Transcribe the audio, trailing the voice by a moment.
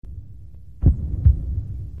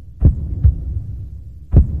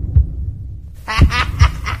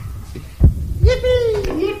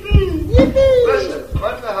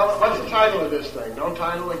title of this thing. Don't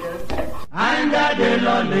title again.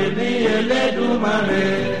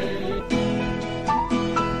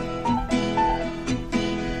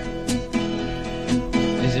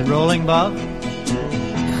 Is it rolling, Bob?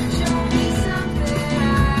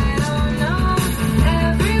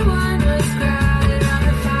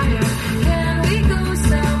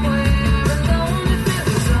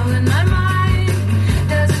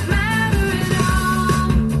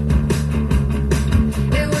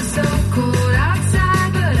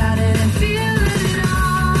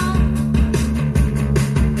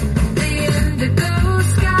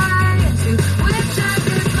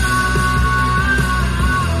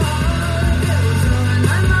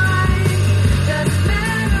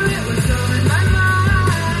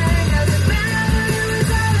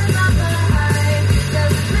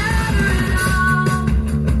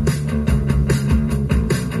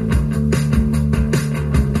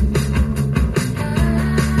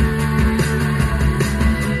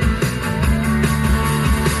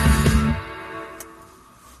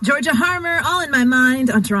 Georgia Harmer, All in My Mind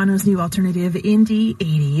on Toronto's new alternative, Indie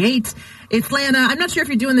 88. It's Lana. I'm not sure if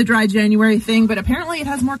you're doing the dry January thing, but apparently it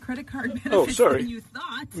has more credit card benefits than you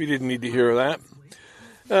thought. We didn't need to hear that.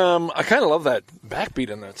 I kind of love that backbeat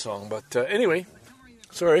in that song, but anyway,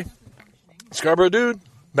 sorry. Scarborough Dude,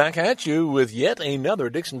 back at you with yet another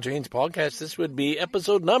Dixon Chains podcast. This would be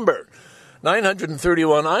episode number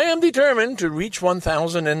 931. I am determined to reach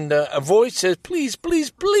 1,000, and a voice says, please, please,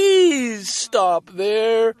 please stop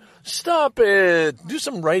there. Stop it. Do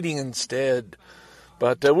some writing instead.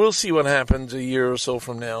 But we'll see what happens a year or so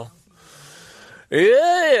from now.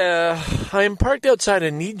 Yeah, I am parked outside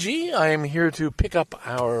of Niji. I am here to pick up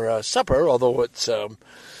our supper, although it's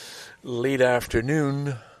late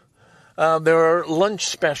afternoon. There are lunch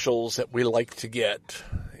specials that we like to get,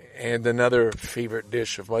 and another favorite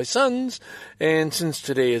dish of my son's. And since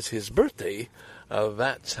today is his birthday,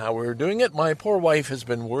 that's how we're doing it. My poor wife has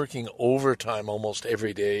been working overtime almost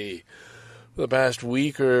every day for the past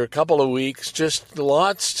week or a couple of weeks. Just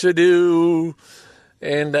lots to do.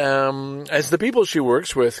 And as the people she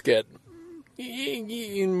works with get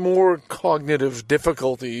more cognitive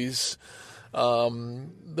difficulties,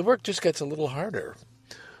 the work just gets a little harder.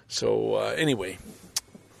 So anyway,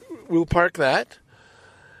 we'll park that.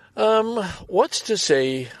 What's to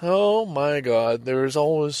say? Oh my God, there's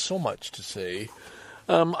always so much to say.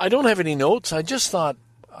 I don't have any notes. I just thought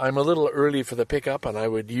I'm a little early for the pickup, and I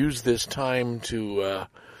would use this time to,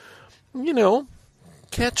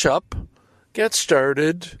 catch up, get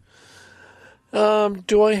started.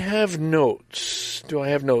 Do I have notes?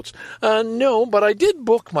 No, but I did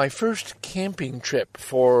book my first camping trip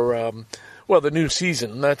for, the new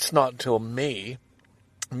season. That's not till May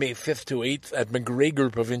 5th to 8th at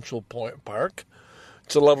McGregor Provincial Park.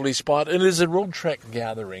 It's a lovely spot. It is a road trek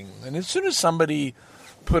gathering. And as soon as somebody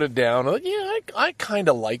put it down, I kind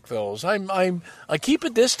of like those. I keep a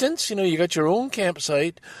distance. You got your own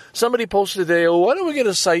campsite. Somebody posted today, why don't we get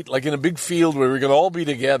a site like in a big field where we can all be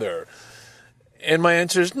together? And my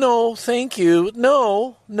answer is no, thank you.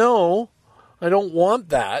 No, I don't want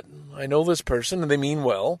that. I know this person and they mean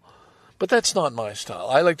well. But that's not my style.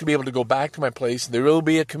 I like to be able to go back to my place. There will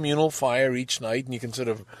be a communal fire each night, and you can sort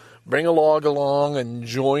of bring a log along and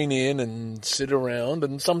join in and sit around.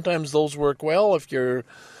 And sometimes those work well if you're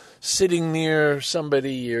sitting near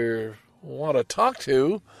somebody you want to talk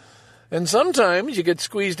to. And sometimes you get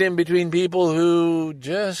squeezed in between people who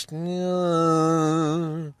just, maybe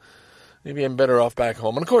I'm better off back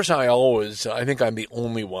home. And, of course, I think I'm the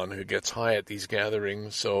only one who gets high at these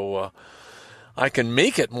gatherings, so I can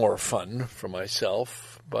make it more fun for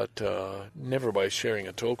myself, but never by sharing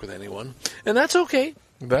a toke with anyone. And that's okay.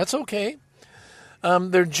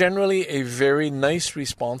 They're generally a very nice,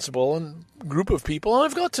 responsible group of people. And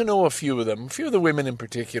I've got to know a few of them, a few of the women in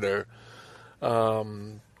particular,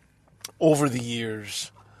 over the years.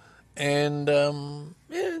 And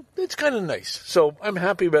it's kind of nice. So I'm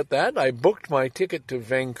happy about that. I booked my ticket to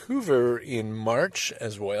Vancouver in March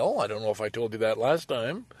as well. I don't know if I told you that last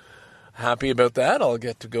time. Happy about that. I'll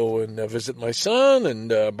get to go and visit my son and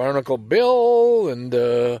Barnacle Bill and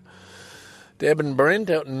Deb and Brent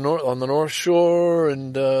out on the North Shore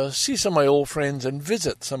and see some of my old friends and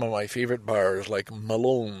visit some of my favorite bars like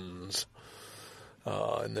Malone's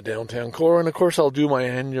in the downtown core. And, of course, I'll do my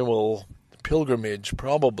annual pilgrimage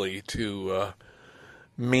probably to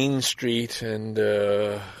Main Street and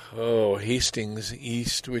Hastings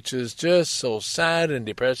East, which is just so sad and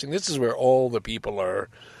depressing. This is where all the people are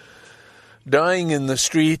dying in the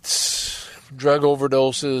streets, drug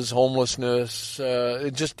overdoses, homelessness,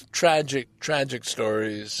 just tragic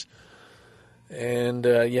stories. And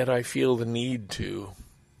yet I feel the need to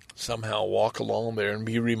somehow walk along there and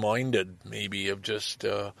be reminded maybe of just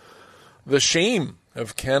the shame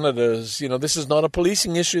of Canada's, this is not a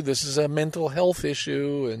policing issue, this is a mental health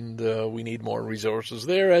issue, and we need more resources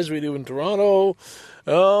there, as we do in Toronto.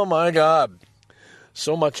 Oh, my God.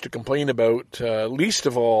 So much to complain about. Least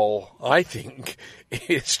of all, I think,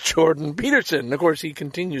 is Jordan Peterson. Of course, he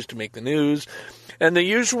continues to make the news, and the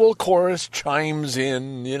usual chorus chimes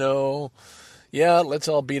in, yeah, let's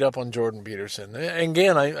all beat up on Jordan Peterson. And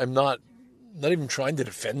again, I'm not even trying to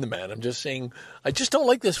defend the man. I'm just saying I just don't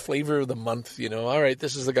like this flavor of the month. All right,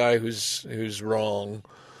 this is the guy who's wrong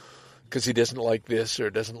because he doesn't like this or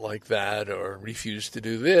doesn't like that or refuses to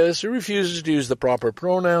do this or refuses to use the proper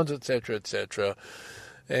pronouns, etc., etc.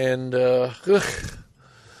 And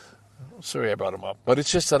sorry I brought him up, but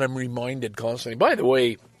it's just that I'm reminded constantly. By the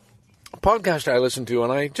way, a podcast I listen to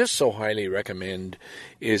and I just so highly recommend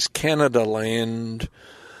is Canada Land,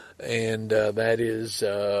 and that is,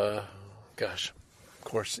 of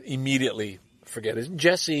course, immediately forget it.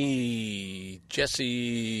 Jesse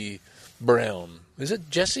Brown. Is it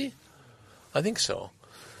Jesse? I think so.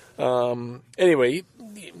 Anyway,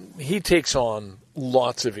 he takes on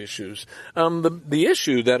lots of issues. The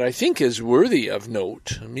issue that I think is worthy of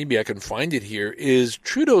note, maybe I can find it here, is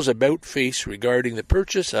Trudeau's about-face regarding the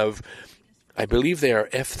purchase of, I believe they are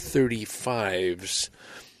F-35s.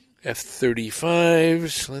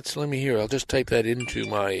 F-35s. Let me hear. I'll just type that into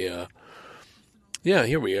my... yeah,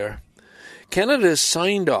 here we are. Canada has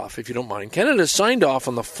signed off, if you don't mind. Canada has signed off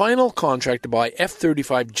on the final contract to buy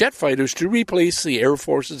F-35 jet fighters to replace the Air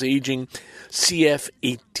Force's aging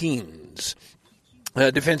CF-18s.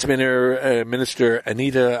 Defense Minister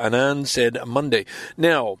Anita Anand said Monday.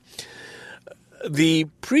 Now, the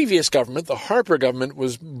previous government, the Harper government,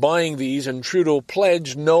 was buying these, and Trudeau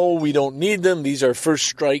pledged, no, we don't need them. These are first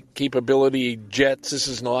strike capability jets. This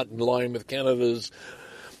is not in line with Canada's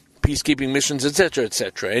peacekeeping missions, etc.,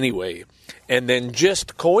 etc. Anyway, and then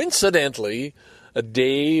just coincidentally, a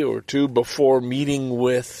day or two before meeting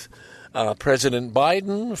with President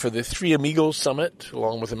Biden for the Three Amigos Summit,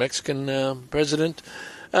 along with the Mexican president,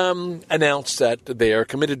 announced that they are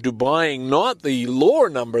committed to buying not the lower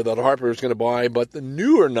number that Harper is going to buy, but the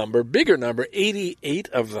newer number, bigger number, 88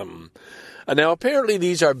 of them. Now, apparently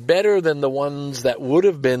these are better than the ones that would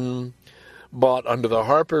have been bought under the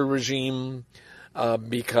Harper regime,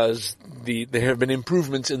 because there have been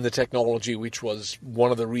improvements in the technology, which was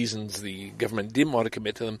one of the reasons the government didn't want to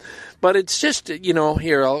commit to them. But it's just,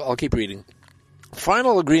 here, I'll keep reading.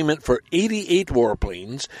 Final agreement for 88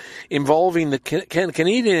 warplanes involving the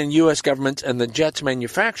Canadian and U.S. governments and the jet's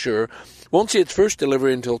manufacturer won't see its first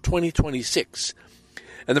delivery until 2026.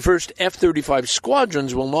 And the first F-35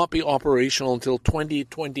 squadrons will not be operational until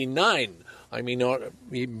 2029. I may not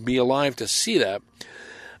be alive to see that.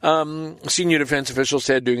 Senior defense officials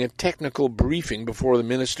said during a technical briefing before the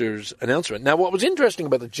minister's announcement. Now, what was interesting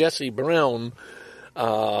about the Jesse Brown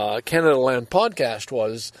Canada Land podcast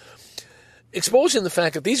was exposing the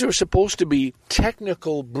fact that these were supposed to be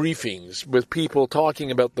technical briefings with people talking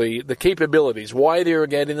about the capabilities, why they were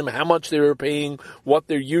getting them, how much they were paying, what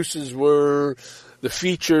their uses were, the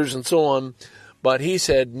features, and so on. But he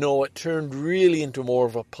said, no, it turned really into more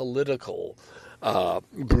of a political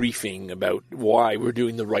briefing about why we're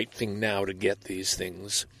doing the right thing now to get these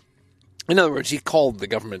things. In other words, he called the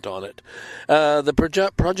government on it.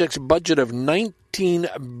 The project's budget of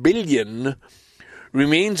 $19 billion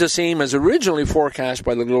remains the same as originally forecast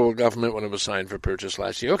by the Liberal government when it was signed for purchase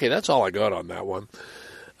last year. Okay, that's all I got on that one.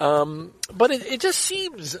 But it just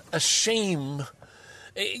seems a shame.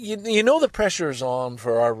 The pressure is on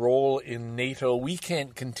for our role in NATO. We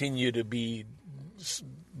can't continue to be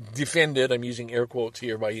defended, I'm using air quotes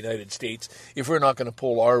here, by the United States, if we're not going to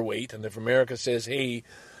pull our weight. And if America says, hey,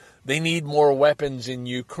 they need more weapons in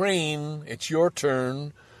Ukraine, it's your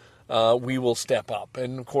turn, we will step up.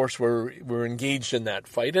 And, of course, we're engaged in that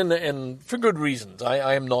fight, and for good reasons.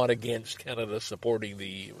 I am not against Canada supporting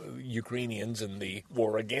the Ukrainians in the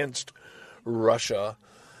war against Russia.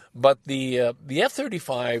 But the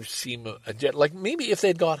F-35 seem a jet, like maybe if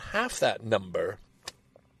they'd got half that number,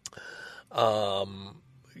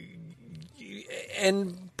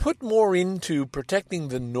 and put more into protecting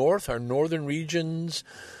the north, our northern regions,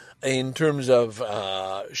 in terms of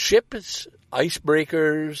ships,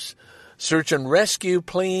 icebreakers, search and rescue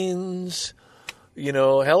planes,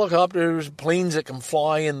 helicopters, planes that can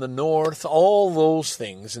fly in the north, all those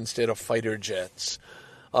things instead of fighter jets,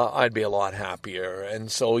 I'd be a lot happier.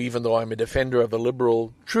 And so even though I'm a defender of the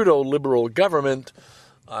Trudeau Liberal government,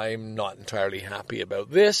 I'm not entirely happy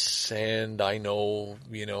about this, and I know,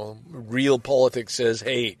 real politics says,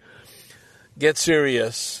 hey, get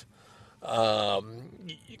serious.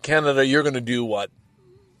 Canada, you're going to do what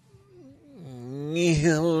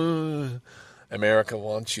America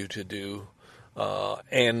wants you to do,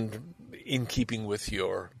 and in keeping with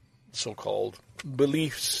your so-called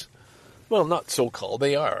beliefs. Well, not so-called.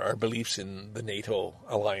 They are our beliefs in the NATO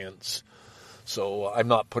alliance. So I'm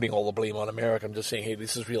not putting all the blame on America. I'm just saying, hey,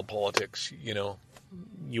 this is real politics. You know,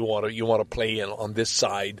 you want to play in on this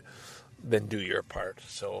side, then do your part.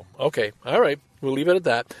 So, okay, all right, we'll leave it at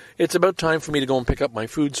that. It's about time for me to go and pick up my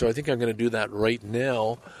food, so I think I'm going to do that right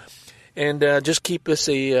now. And just keep this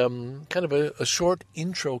a kind of a short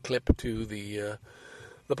intro clip to the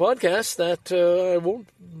podcast that I won't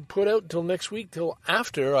put out till next week, till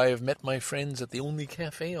after I have met my friends at the Only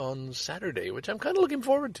Cafe on Saturday, which I'm kind of looking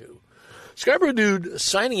forward to. Scarborough Dude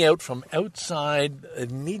signing out from outside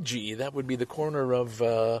Niji. That would be the corner of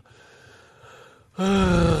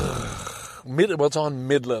it's on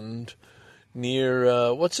Midland,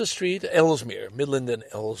 near, what's the street? Ellesmere. Midland and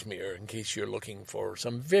Ellesmere, in case you're looking for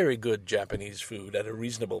some very good Japanese food at a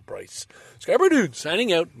reasonable price. Scarborough Dude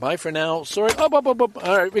signing out. Bye for now. Sorry. Up.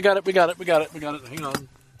 All right, we got it. Hang on.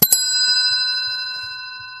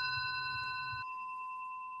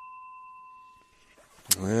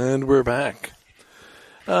 And we're back.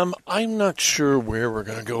 I'm not sure where we're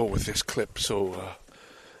going to go with this clip, so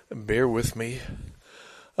bear with me.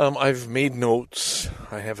 I've made notes.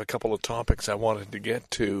 I have a couple of topics I wanted to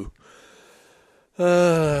get to.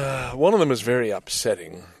 One of them is very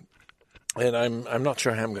upsetting, and I'm not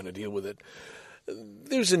sure how I'm going to deal with it.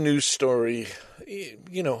 There's a news story.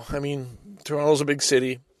 You know, I mean, Toronto's a big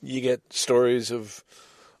city. You get stories of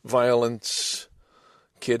violence,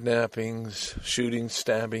 kidnappings, shootings,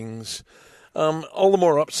 stabbings. All the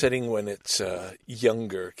more upsetting when it's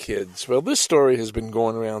younger kids. Well, this story has been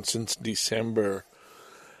going around since December.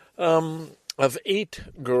 Of 8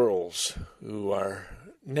 girls who are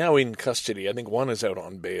now in custody. I think one is out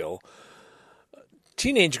on bail.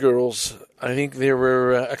 Teenage girls, I think there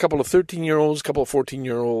were a couple of 13-year-olds, a couple of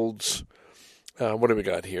 14-year-olds. What do we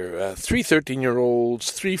got here? 3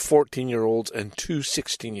 13-year-olds, 3 14-year-olds, and 2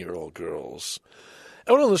 16-year-old girls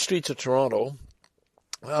out on the streets of Toronto.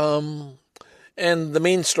 And the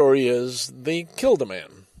main story is they killed a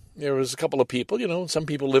man. There was a couple of people, you know, some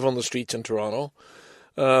people live on the streets in Toronto.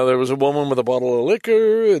 There was a woman with a bottle of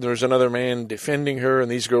liquor. There was another man defending her,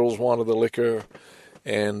 and these girls wanted the liquor,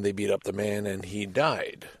 and they beat up the man, and he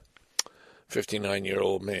died.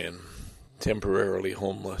 59-year-old man, temporarily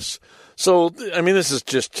homeless. So, I mean, this is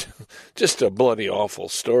just a bloody awful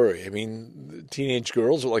story. I mean, teenage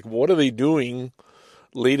girls are like, what are they doing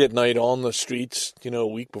late at night on the streets, you know, a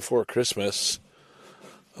week before Christmas?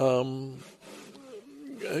 Getting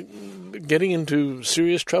into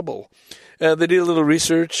serious trouble. They did a little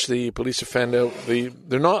research. The police have found out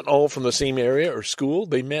they're not all from the same area or school.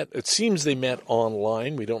 They met. It seems they met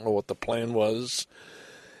online. We don't know what the plan was,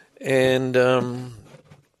 and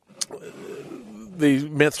they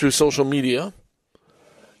met through social media,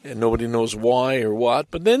 and nobody knows why or what.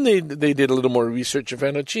 But then they did a little more research and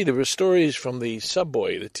found out, gee, there were stories from the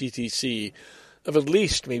subway, the TTC, of at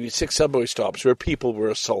least maybe 6 subway stops where people were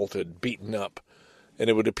assaulted, beaten up, and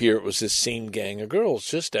it would appear it was this same gang of girls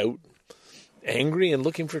just out, angry and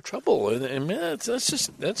looking for trouble, and man, that's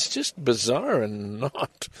just bizarre and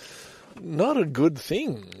not a good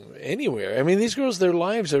thing anywhere. I mean, these girls, their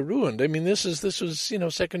lives are ruined. I mean, this was you know,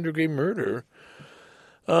 second degree murder.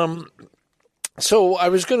 So I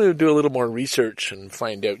was going to do a little more research and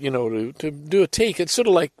find out, you know, to do a take. It's sort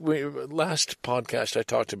of like last podcast I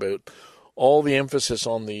talked about all the emphasis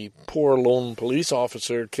on the poor lone police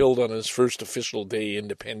officer killed on his first official day,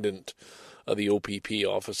 independent of the OPP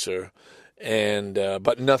officer. And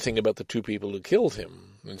but nothing about the 2 people who killed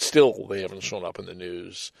him. And still they haven't shown up in the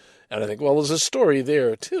news. And I think, well, there's a story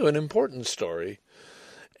there, too, an important story.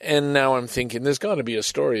 And now I'm thinking there's got to be a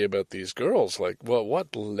story about these girls. Like, well,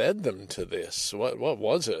 what led them to this? What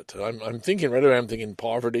was it? I'm thinking right away, I'm thinking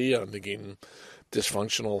poverty. I'm thinking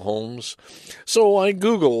dysfunctional homes. So I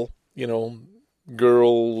Google, you know,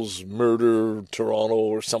 girls murder Toronto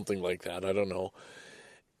or something like that. I don't know.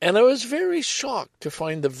 And I was very shocked to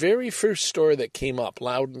find the very first story that came up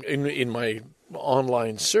loud in my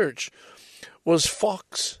online search was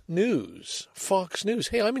Fox News. Fox News.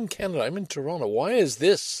 Hey, I'm in Canada. I'm in Toronto. Why is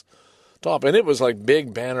this top? And it was like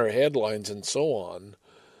big banner headlines and so on,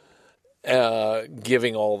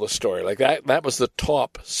 giving all the story. Like that was the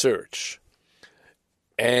top search.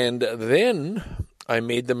 And then I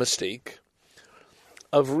made the mistake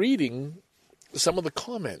of reading some of the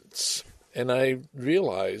comments. And I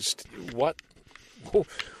realized what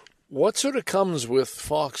sort of comes with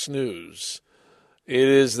Fox News. It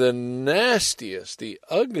is the nastiest, the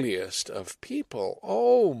ugliest of people.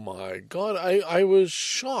 Oh, my God. I was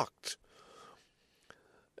shocked.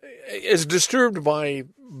 As disturbed by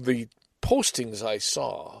the postings I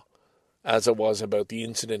saw as it was about the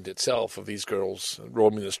incident itself of these girls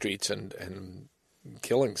roaming the streets and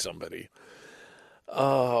killing somebody.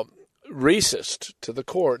 Racist to the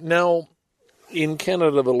core. Now, in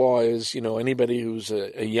Canada, the law is, anybody who's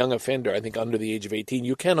a young offender, I think under the age of 18,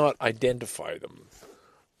 you cannot identify them.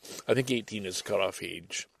 I think 18 is cutoff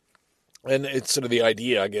age. And it's sort of the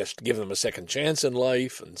idea, I guess, to give them a second chance in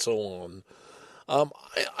life and so on.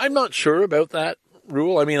 I'm not sure about that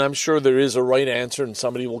rule. I mean, I'm sure there is a right answer, and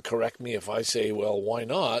somebody will correct me if I say, well, why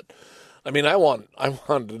not? I mean, I want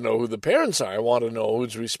to know who the parents are. I want to know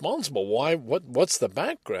who's responsible. Why? What's the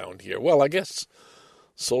background here? Well, I guess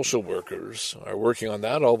social workers are working on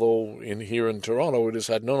that, although here in Toronto it has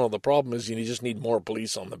had no, the problem is you just need more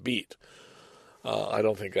police on the beat. I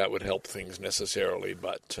don't think that would help things necessarily,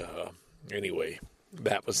 but anyway,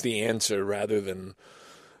 that was the answer rather than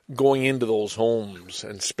going into those homes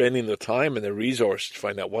and spending the time and the resources to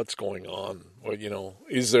find out what's going on. Or,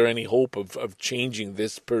 is there any hope of changing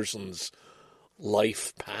this person's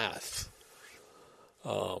life path?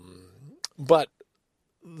 But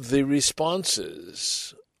the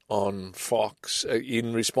responses on Fox,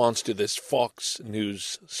 in response to this Fox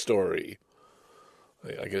News story,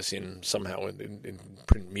 I guess somehow in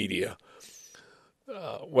print media,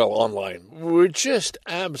 online, were just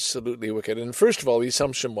absolutely wicked. And first of all, the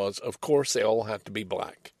assumption was, of course, they all have to be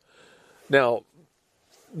black. Now,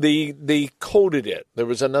 they coded it. There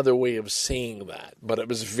was another way of saying that, but it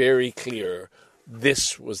was very clear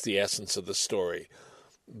this was the essence of the story.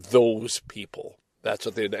 Those people. That's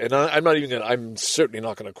what they did. And I'm certainly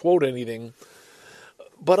not going to quote anything.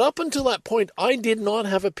 But up until that point, I did not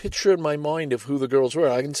have a picture in my mind of who the girls were.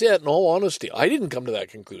 I can say that in all honesty. I didn't come to that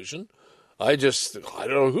conclusion. I don't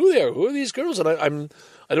know who they are. Who are these girls? And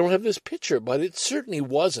I don't have this picture, but it certainly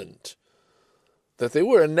wasn't that they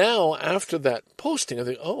were. And now, after that posting, I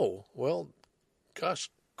think, oh, well, gosh,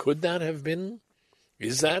 could that have been?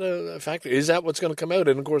 Is that a factor? Is that what's going to come out?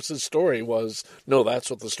 And, of course, the story was, no, that's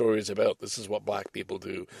what the story is about. This is what black people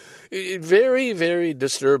do. Very, very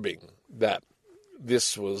disturbing that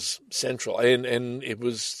this was central. And it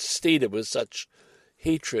was stated with such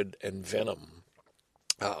hatred and venom.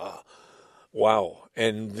 Wow.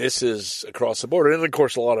 And this is across the border. And, of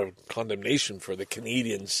course, a lot of condemnation for the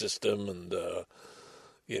Canadian system and,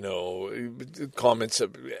 comments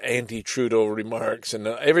of anti-Trudeau remarks and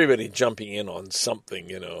everybody jumping in on something,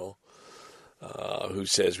 who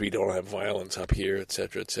says we don't have violence up here, et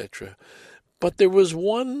cetera, et cetera. But there was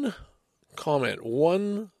one comment,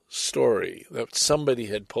 one story that somebody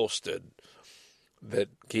had posted that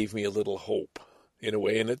gave me a little hope in a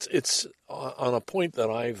way. And it's on a point that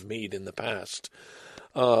I've made in the past.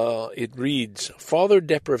 It reads, father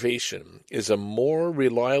deprivation is a more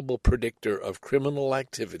reliable predictor of criminal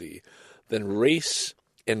activity than race,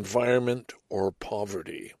 environment, or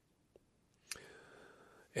poverty.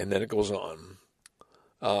 And then it goes on.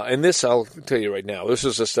 And this, I'll tell you right now, this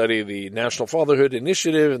is a study of the National Fatherhood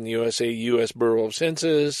Initiative and the U.S. Bureau of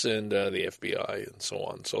Census and the FBI and so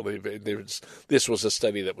on. So this was a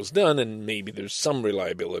study that was done, and maybe there's some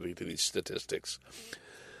reliability to these statistics.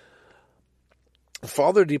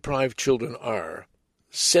 Father-deprived children are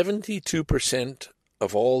 72%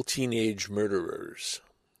 of all teenage murderers.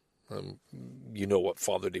 You know what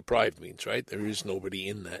father-deprived means, right? There is nobody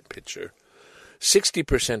in that picture.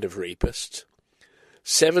 60% of rapists.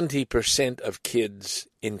 70% of kids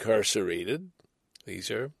incarcerated. These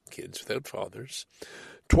are kids without fathers.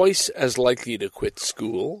 Twice as likely to quit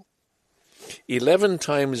school. 11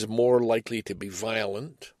 times more likely to be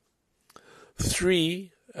violent.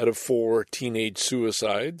 3 out of 4 teenage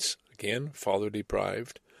suicides. Again,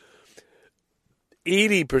 father-deprived.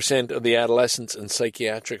 80% of the adolescents in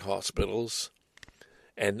psychiatric hospitals.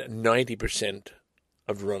 And 90%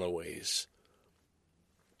 of runaways.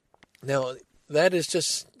 Now, that is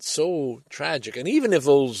just so tragic. And even if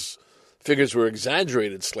those figures were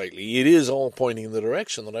exaggerated slightly, it is all pointing in the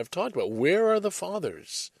direction that I've talked about. Where are the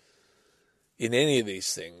fathers in any of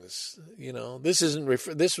these things?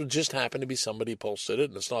 This would just happen to be somebody posted it,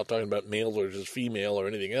 and it's not talking about male or just female or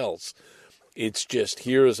anything else. It's just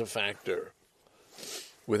here is a factor.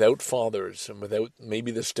 Without fathers and without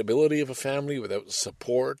maybe the stability of a family, without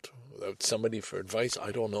support, without somebody for advice,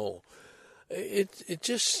 I don't know.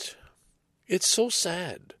 It's so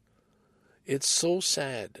sad. It's so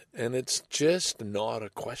sad. And it's just not a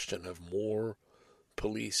question of more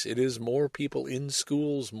police. It is more people in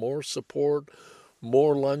schools, more support,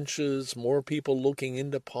 more lunches, more people looking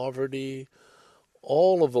into poverty.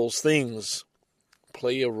 all of those things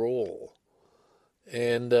play a role.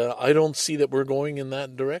 And I don't see that we're going in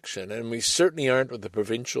that direction. And we certainly aren't with the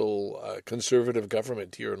provincial Conservative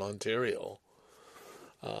government here in Ontario.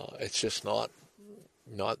 It's just not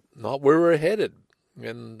where we're headed.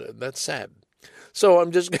 And that's sad. So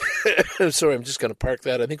I'm just going to park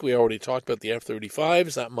that. I think we already talked about the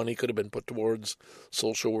F-35s. That money could have been put towards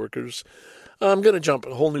social workers. I'm going to jump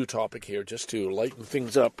a whole new topic here just to lighten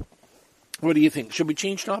things up. What do you think? Should we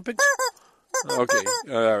change topics? Okay.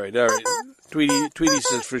 All right. Tweety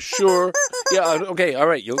says for sure. Yeah. Okay. All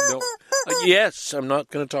right. Yes. I'm not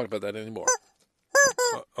going to talk about that anymore.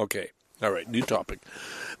 Okay. All right. New topic.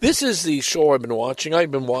 This is the show I've been watching.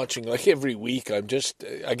 I've been watching like every week. I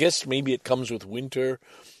guess maybe it comes with winter.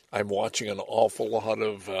 I'm watching an awful lot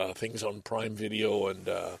of things on Prime Video and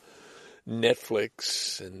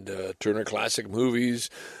Netflix and Turner Classic Movies.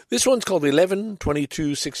 This one's called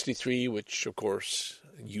 11/22/63, which, of course,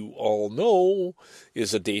 you all know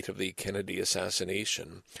is a date of the Kennedy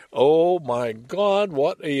assassination. Oh, my God,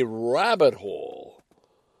 what a rabbit hole.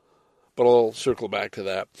 But I'll circle back to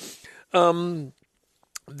that.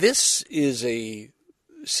 This is a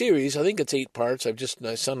series. I think it's 8 parts.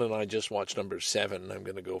 My son and I just watched number 7. I'm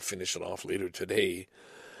going to go finish it off later today.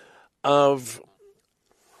 Of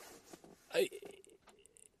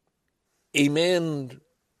a man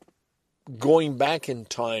going back in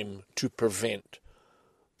time to prevent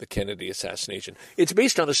the Kennedy assassination. It's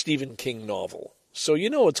based on a Stephen King novel, so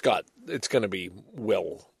it's going to be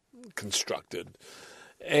well constructed,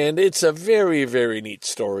 and it's a very, very neat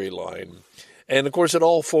storyline. And of course, it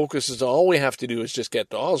all focuses on all we have to do is just get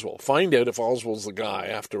to Oswald, find out if Oswald's the guy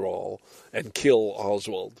after all, and kill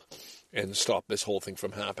Oswald and stop this whole thing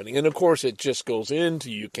from happening. And of course, it just goes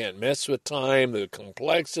into you can't mess with time, the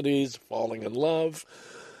complexities, falling in love,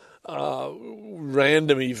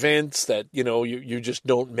 random events that, you just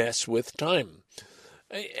don't mess with time.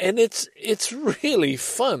 And it's really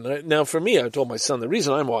fun. Now, for me, I told my son the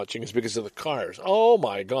reason I'm watching is because of the cars. Oh,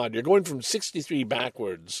 my God, you're going from 63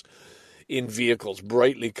 backwards in vehicles,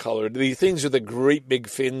 brightly colored. The things with the great big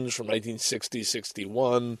fins from 1960,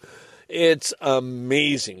 61. It's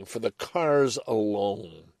amazing for the cars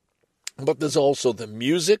alone. But there's also the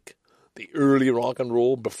music, the early rock and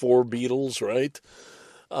roll before Beatles, right?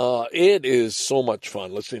 It is so much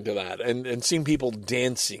fun listening to that and seeing people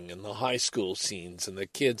dancing in the high school scenes and the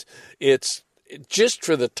kids. It's just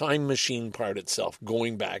for the time machine part itself,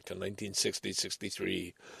 going back to 1960,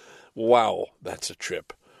 63. Wow, that's a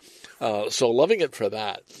trip. So loving it for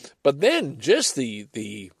that. But then just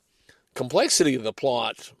the complexity of the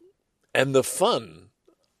plot and the fun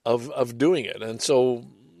of doing it. And so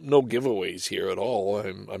no giveaways here at all.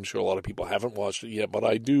 I'm sure a lot of people haven't watched it yet, but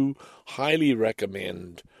I do highly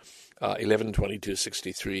recommend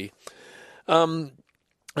 11/22/63. And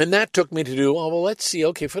that took me to do, let's see.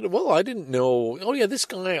 Okay, I didn't know. Oh, yeah, this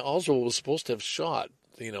guy Oswald was supposed to have shot,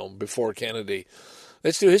 before Kennedy.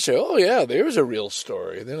 Let's do history. Oh, yeah, there's a real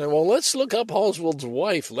story. Then, let's look up Oswald's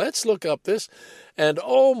wife. Let's look up this. And,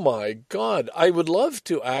 oh, my God, I would love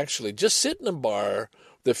to actually just sit in a bar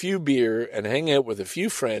with a few beer and hang out with a few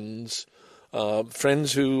friends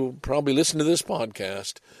who probably listen to this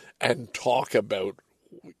podcast, and talk about,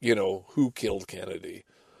 who killed Kennedy.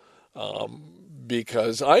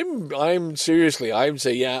 Because I'm seriously, I would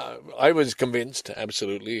say, yeah, I was convinced,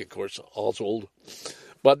 absolutely, of course, Oswald,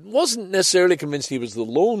 but wasn't necessarily convinced he was the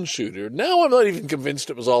lone shooter. Now I'm not even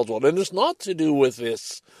convinced it was Oswald. And it's not to do with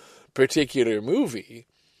this particular movie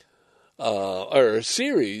or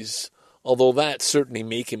series, although that's certainly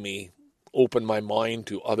making me open my mind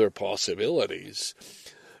to other possibilities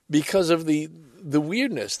because of the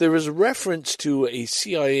weirdness. There was reference to a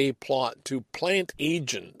CIA plot to plant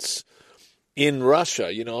agents in Russia,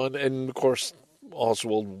 and of course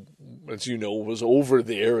Oswald, as you know, was over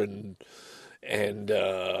there and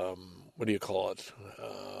what do you call it?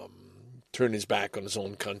 Turn his back on his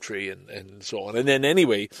own country and so on. And then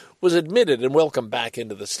anyway, was admitted and welcomed back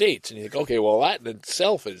into the States. And you think, okay, well, that in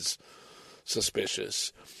itself is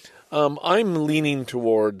suspicious. I'm leaning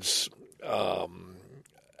towards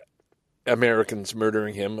Americans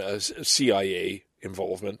murdering him as CIA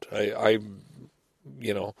involvement.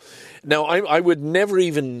 Now I would never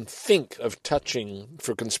even think of touching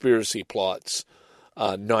for conspiracy plots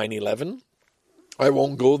 9/11. I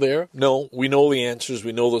won't go there. No, we know the answers.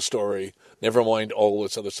 We know the story. Never mind all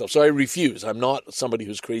this other stuff. So I refuse. I'm not somebody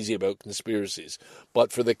who's crazy about conspiracies.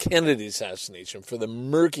 But for the Kennedy assassination, for the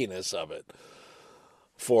murkiness of it,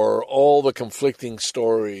 for all the conflicting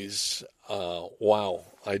stories, wow,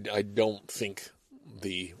 I don't think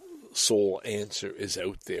the sole answer is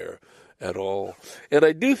out there. at all. And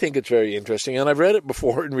I do think it's very interesting, and I've read it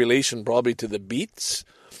before in relation probably to the Beats,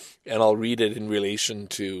 and I'll read it in relation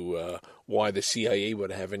to why the CIA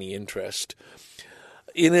would have any interest.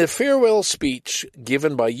 In a farewell speech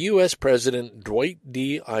given by U.S. President Dwight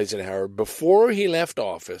D. Eisenhower before he left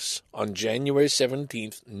office on January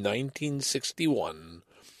 17, 1961,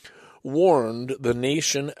 warned the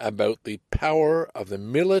nation about the power of the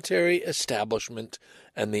military establishment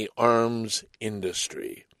and the arms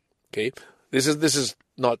industry. Okay, this is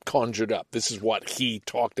not conjured up. This is what he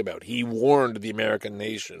talked about. He warned the American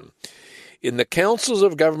nation. In the councils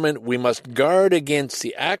of government, we must guard against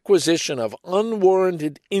the acquisition of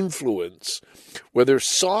unwarranted influence, whether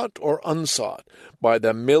sought or unsought, by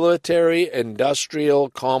the military-industrial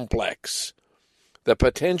complex. The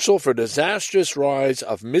potential for disastrous rise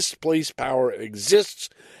of misplaced power exists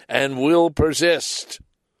and will persist.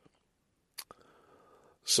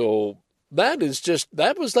 So that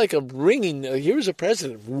was like a ringing, here's a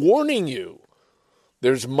president warning you.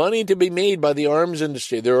 There's money to be made by the arms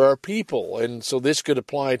industry. There are people, and so this could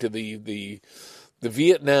apply to the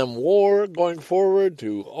Vietnam War going forward,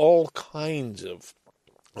 to all kinds of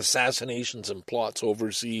assassinations and plots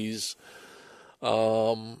overseas.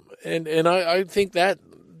 And I think that's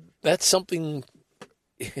something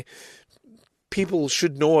people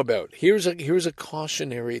should know about. Here's a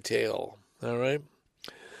cautionary tale. All right.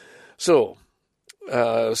 So,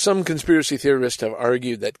 some conspiracy theorists have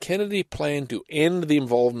argued that Kennedy planned to end the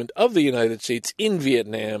involvement of the United States in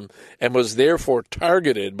Vietnam and was therefore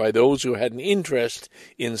targeted by those who had an interest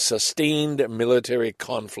in sustained military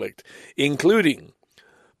conflict, including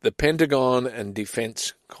the Pentagon and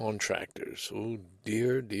defense contractors. Oh,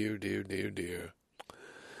 dear, dear, dear, dear, dear.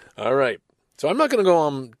 All right. So I'm not going to go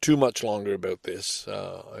on too much longer about this.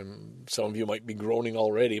 Some of you might be groaning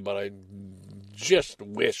already, but I just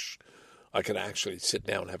wish I could actually sit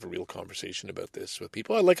down and have a real conversation about this with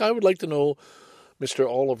people. I would like to know Mr.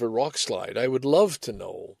 Oliver Rockslide. I would love to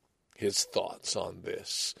know his thoughts on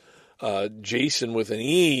this. Jason with an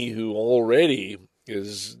E, who already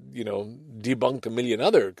is, debunked a million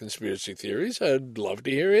other conspiracy theories. I'd love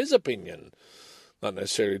to hear his opinion. Not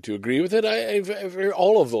necessarily to agree with it. I've heard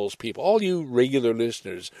all of those people, all you regular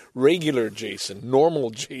listeners, regular Jason,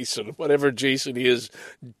 normal Jason, whatever Jason he is,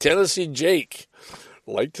 Tennessee Jake,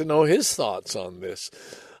 like to know his thoughts on this.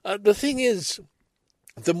 The thing is,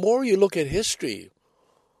 the more you look at history,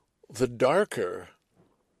 the darker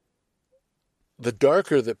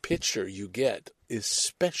the picture you get,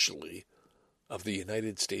 especially of the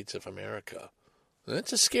United States of America. And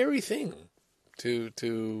that's a scary thing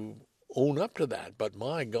to own up to that. But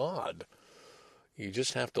my God, you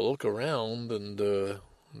just have to look around and do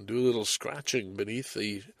a little scratching beneath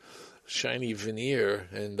the shiny veneer,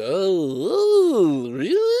 and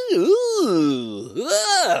really?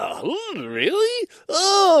 Really?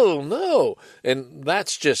 Oh, no. And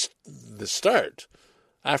that's just the start.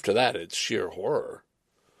 After that, it's sheer horror.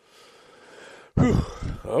 Whew.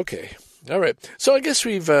 Okay. All right. So I guess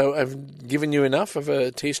I've given you enough of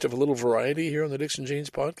a taste of a little variety here on the Dixon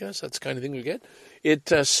Janes podcast. That's the kind of thing we get. It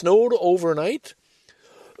snowed overnight,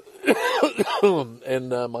 and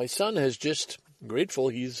my son has just, grateful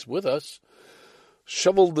he's with us,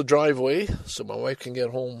 shoveled the driveway so my wife can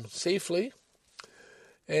get home safely.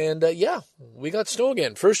 And we got snow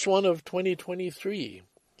again. First one of 2023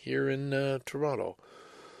 here in Toronto.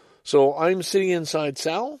 So I'm sitting inside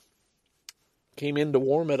Sal. Came in to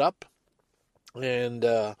warm it up. And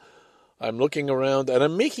I'm looking around and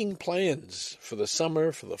I'm making plans for the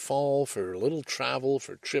summer, for the fall, for a little travel,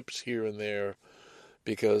 for trips here and there.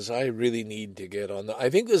 Because I really need to get on I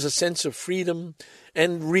think there's a sense of freedom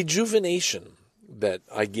and rejuvenation that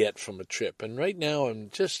I get from a trip. And right now I'm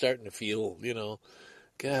just starting to feel,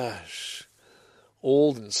 gosh,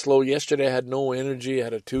 old and slow. Yesterday I had no energy, I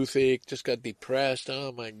had a toothache, just got depressed.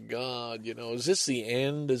 Oh my God, is this the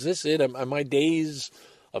end? Is this it? Are my days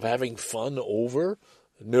of having fun over?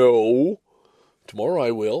 No. Tomorrow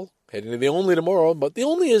I will. Heading to the Only tomorrow. But the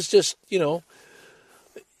Only is just,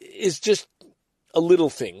 is just a little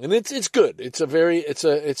thing, and it's good. It's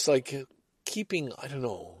like keeping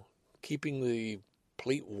the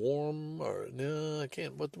plate warm, or no, I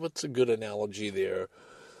can't. What's a good analogy there?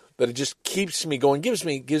 That it just keeps me going, gives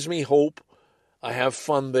me hope. I have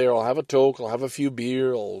fun there. I'll have a toke. I'll have a few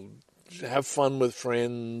beer. I'll have fun with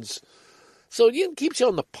friends. So it keeps you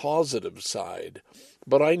on the positive side.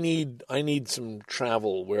 But I need some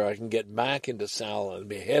travel where I can get back into Sal and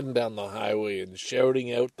be heading down the highway and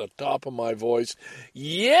shouting out the top of my voice,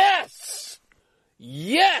 yes!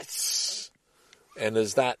 Yes! And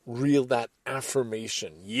is that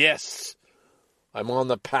affirmation, yes, I'm on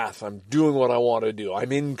the path. I'm doing what I want to do.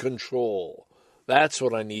 I'm in control. That's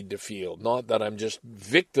what I need to feel. Not that I'm just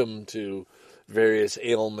victim to various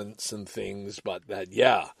ailments and things, but that,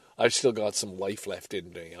 yeah, I've still got some life left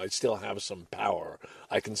in me. I still have some power.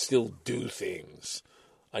 I can still do things.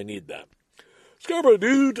 I need that. Scarborough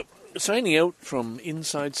Dude, signing out from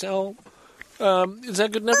Inside Cell. Is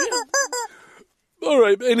that good enough? Yeah. All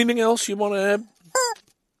right. Anything else you want to add?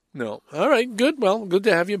 No. All right. Good. Well, good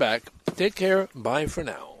to have you back. Take care. Bye for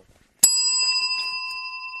now.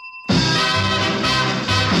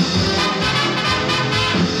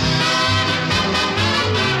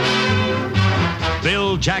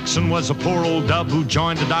 Bill Jackson was a poor old dub who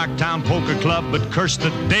joined the Darktown Poker Club, but cursed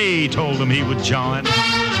the day told him he would join.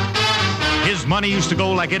 His money used to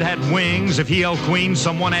go like it had wings. If he held queens,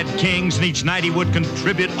 someone had kings, and each night he would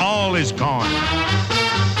contribute all his coin.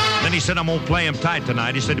 Then he said, I'm gonna play him tight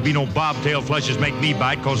tonight. He said, there'll be no bobtail flushes make me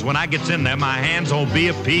bite, cause when I gets in there, my hands will be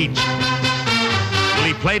a peach. Well,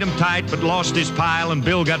 he played him tight, but lost his pile, and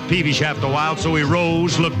Bill got peevish after a while, so he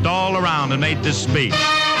rose, looked all around, and made this speech.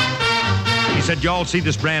 He said, y'all see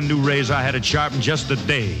this brand new razor? I had it sharpened just a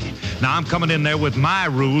day. Now I'm coming in there with my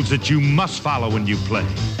rules that you must follow when you play.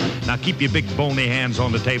 Now keep your big bony hands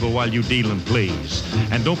on the table while you dealin', please.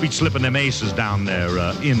 And don't be slipping them aces down there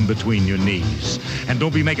in between your knees. And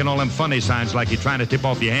don't be making all them funny signs like you're trying to tip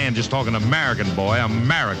off your hand just talking American, boy,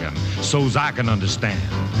 American, so's I can understand.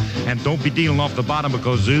 And don't be dealing off the bottom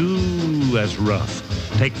because, ooh, that's rough.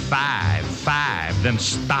 Take five, then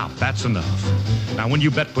stop. That's enough. Now, when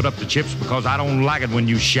you bet, put up the chips because I don't like it when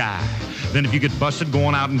you shy. Then if you get busted, go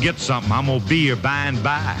on out and get something. I'm gonna be here by and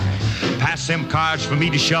by. Pass them cards for me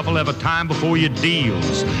to shuffle every time before your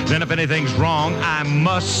deals. Then if anything's wrong, I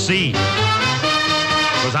must see.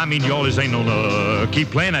 Because I mean, you always ain't no keep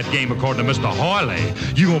playing that game according to Mr. Hoyley.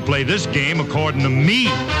 You gonna play this game according to me.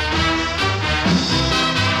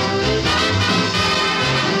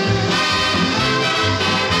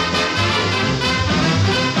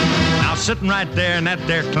 Sitting right there in that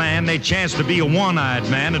there clan, they chanced to be a one-eyed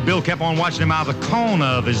man, and Bill kept on watching him out of the corner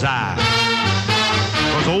of his eye.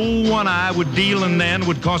 Because old one-eye would deal and then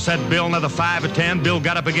would cost that Bill another 5 or 10. Bill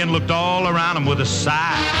got up again, looked all around him with a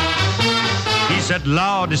sigh. He said,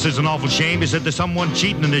 Lord, this is an awful shame. He said, there's someone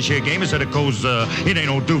cheating in this here game. He said, of course, it ain't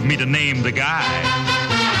no do for me to name the guy.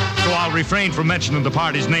 So I'll refrain from mentioning the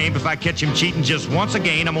party's name. If I catch him cheating just once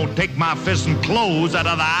again, I'm gonna take my fist and close out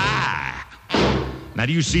of the eye. Now,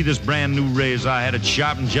 do you see this brand new razor? I had it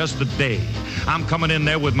sharpened just a day. I'm coming in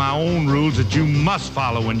there with my own rules that you must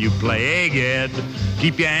follow when you play. Hey, Ged,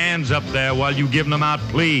 keep your hands up there while you giving them out,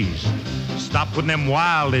 please. Stop putting them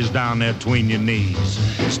wildies down there between your knees.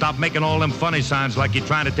 Stop making all them funny signs like you're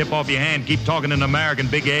trying to tip off your hand. Keep talking in American,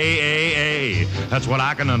 big A. That's what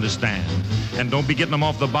I can understand. And don't be getting them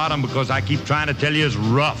off the bottom because I keep trying to tell you it's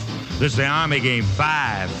rough. This is the Army game.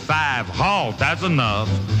 5, halt, that's enough.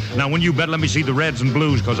 Now, when you bet, let me see the reds and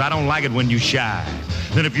blues, because I don't like it when you shy.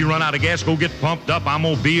 Then if you run out of gas, go get pumped up. I'm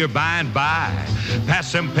going to be here by and by.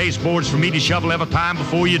 Pass them pasteboards for me to shovel every time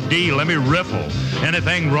before you deal. Let me riffle.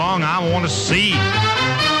 Anything wrong, I want to see.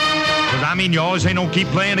 Because, I mean, you always ain't gonna keep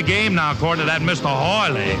playing the game now, according to that Mr.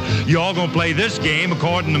 Hoyley. You all going to play this game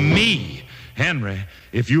according to me. Henry,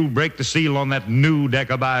 if you'll break the seal on that new deck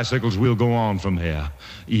of bicycles, we'll go on from here.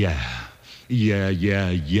 Yeah.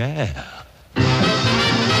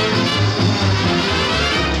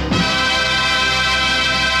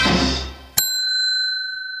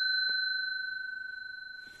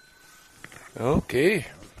 Okay.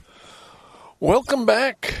 Welcome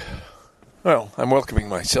back. Well, I'm welcoming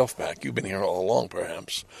myself back. You've been here all along,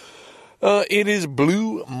 perhaps. It is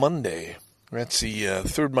Blue Monday. That's the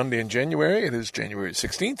third Monday in January. It is January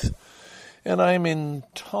 16th. And I'm in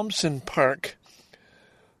Thompson Park.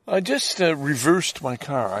 I just reversed my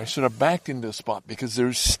car. I sort of backed into a spot because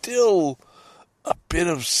there's still a bit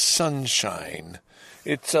of sunshine.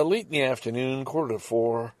 It's late in the afternoon,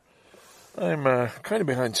 3:45. I'm kind of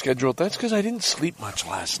behind schedule. That's because I didn't sleep much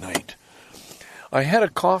last night. I had a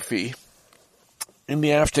coffee in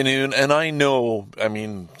the afternoon, and I know, I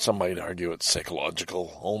mean, some might argue it's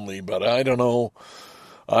psychological only, but I don't know.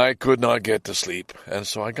 I could not get to sleep, and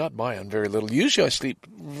so I got by on very little. Usually I sleep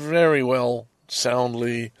very well,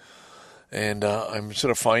 soundly, and I'm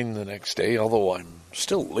sort of fine the next day, although I'm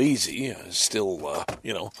still lazy, still, but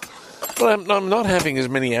I'm not having as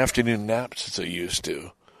many afternoon naps as I used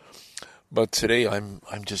to. But today I'm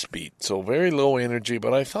just beat, so very low energy,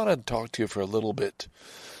 but I thought I'd talk to you for a little bit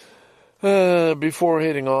before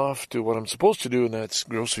heading off to what I'm supposed to do, and that's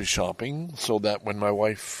grocery shopping, so that when my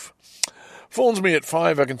wife phones me at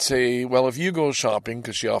 5, I can say, well, if you go shopping,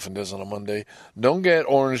 because she often does on a Monday, don't get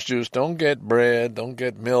orange juice, don't get bread, don't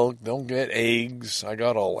get milk, don't get eggs. I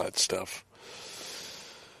got all that stuff.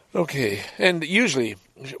 Okay, and usually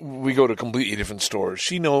we go to completely different stores.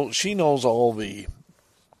 She knows all the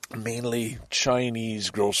mainly Chinese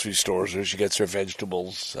grocery stores where she gets her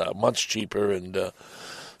vegetables much cheaper and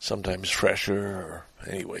sometimes fresher, or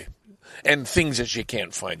anyway, and things that you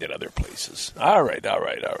can't find at other places. All right.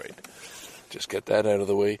 Just get that out of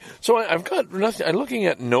the way. So I've got nothing. I'm looking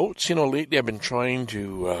at notes. Lately I've been trying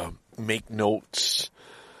to make notes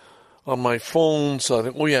on my phone. So I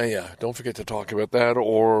think, don't forget to talk about that.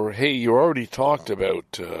 Or, hey, you already talked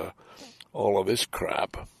about all of this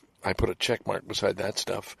crap. I put a check mark beside that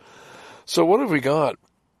stuff. So what have we got?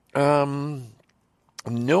 No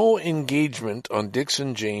engagement on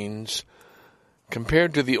Dixon Jane's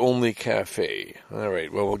compared to the Only Cafe. All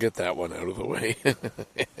right, well, we'll get that one out of the way.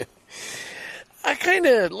 I kind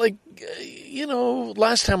of,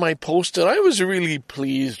 last time I posted, I was really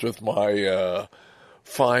pleased with my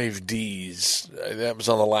 5 Ds. That was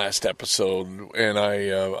on the last episode, and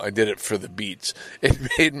I did it for the beats.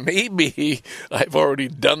 It may be I've already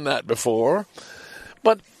done that before,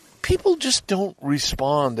 but people just don't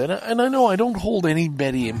respond, and I know I don't hold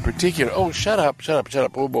anybody in particular. Oh, shut up.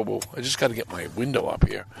 Whoa. I just got to get my window up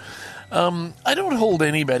here. I don't hold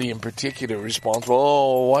anybody in particular responsible.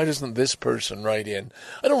 Oh, why doesn't this person write in?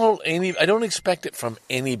 I don't expect it from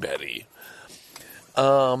anybody.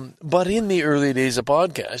 But in the early days of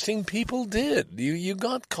podcasting, people did. You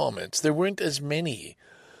got comments. There weren't as many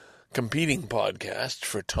competing podcasts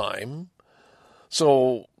for time.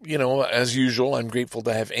 So, as usual, I'm grateful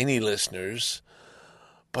to have any listeners.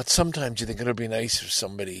 But sometimes you think it would be nice if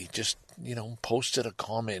somebody just, posted a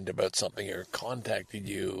comment about something or contacted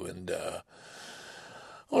you and,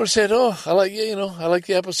 or said, oh, I like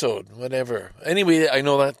the episode, whatever. Anyway, I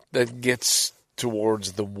know that gets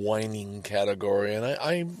towards the whining category, and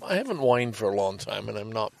I haven't whined for a long time, and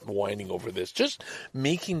I'm not whining over this. Just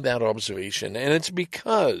making that observation, and it's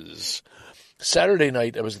because Saturday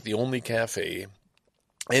night I was at the Only Cafe,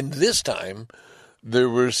 and this time there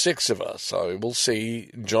were 6 of us. I will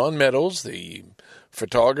say John Meadows, the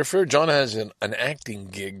photographer. John has an acting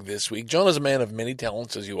gig this week. John is a man of many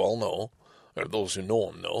talents, as you all know, or those who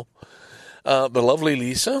know him know. The lovely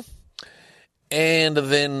Lisa. And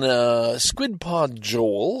then Squidpod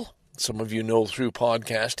Joel, some of you know through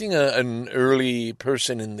podcasting, an early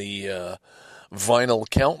person in the Vinyl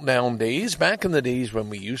Countdown days, back in the days when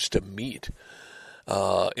we used to meet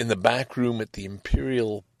in the back room at the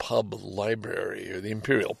Imperial Pub Library, or the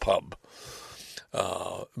Imperial Pub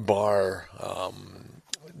bar,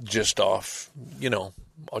 just off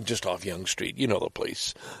Yonge Street. You know the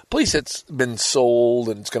place. Place that's been sold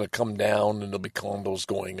and it's going to come down and there'll be condos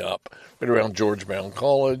going up right around George Brown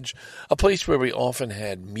College. A place where we often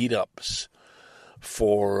had meetups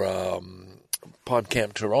for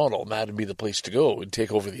PodCamp Toronto. And that'd be the place to go. We'd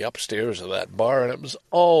take over the upstairs of that bar, and it was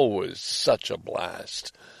always such a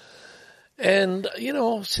blast. And,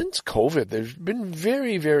 since COVID, there's been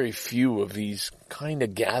very, very few of these kind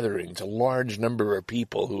of gatherings, a large number of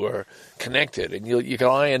people who are connected. And you can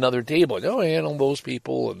eye another table, and, I know those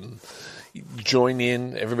people, and you join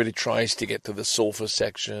in. Everybody tries to get to the sofa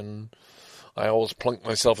section. I always plunk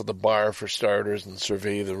myself at the bar for starters and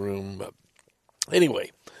survey the room. But anyway,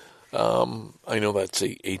 I know that's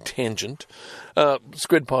a tangent.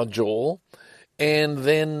 Squidpod Joel. And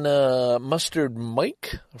then Mustard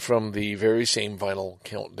Mike from the very same Vinyl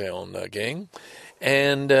Countdown gang.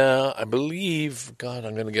 And I believe, God,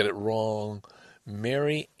 I'm going to get it wrong,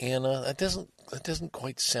 Mary Anna. That doesn't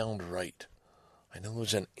quite sound right. I know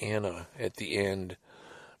there's an Anna at the end.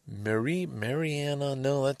 Mariana?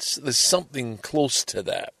 No, there's something close to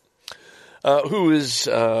that. Who is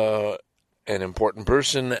an important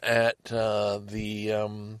person at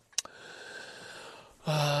the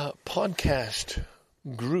podcast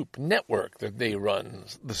group network that they run,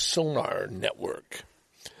 the Sonar Network.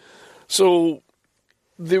 So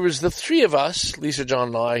there was the 3 of us, Lisa, John,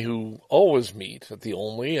 and I, who always meet at the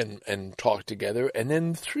Only and talk together, and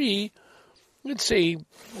then 3, let's say,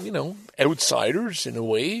 outsiders in a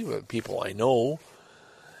way, people I know.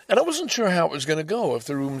 And I wasn't sure how it was going to go, if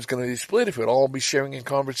the room was going to be split, if we'd all be sharing in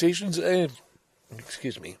conversations.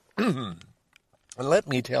 Excuse me. And let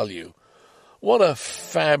me tell you, what a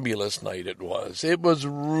fabulous night it was. It was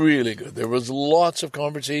really good. There was lots of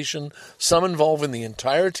conversation, some involving the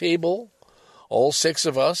entire table, all 6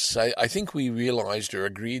 of us. I think we realized or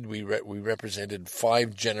agreed we represented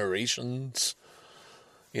 5 generations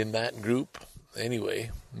in that group.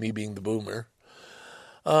 Anyway, me being the boomer.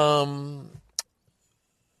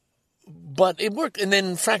 But it worked. And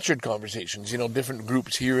then fractured conversations, different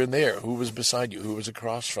groups here and there. Who was beside you? Who was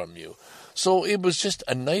across from you? So it was just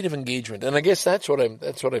a night of engagement. And I guess that's what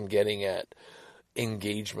I'm getting at.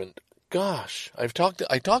 Engagement. Gosh, I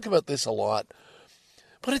talk about this a lot,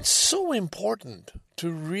 but it's so important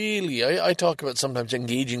to really, I talk about sometimes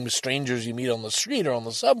engaging with strangers you meet on the street or on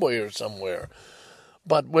the subway or somewhere.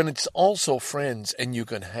 But when it's also friends and you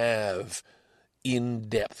can have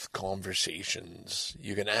in-depth conversations,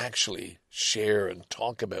 you can actually share and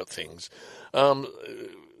talk about things.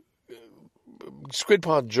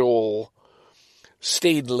 Squidpot Joel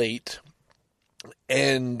stayed late,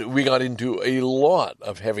 and we got into a lot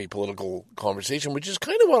of heavy political conversation, which is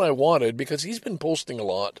kind of what I wanted, because he's been posting a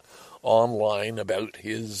lot online about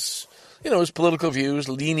his political views,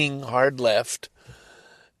 leaning hard left.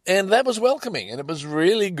 And that was welcoming, and it was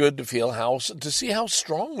really good to see how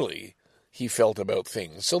strongly he felt about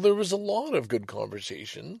things. So there was a lot of good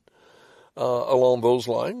conversation along those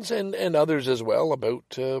lines, and others as well, about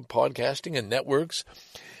podcasting and networks.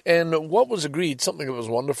 And what was agreed, something that was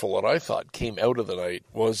wonderful that I thought came out of the night,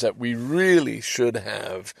 was that we really should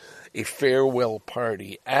have a farewell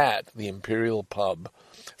party at the Imperial Pub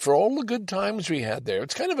for all the good times we had there.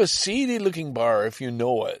 It's kind of a seedy-looking bar, if you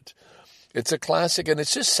know it. It's a classic, and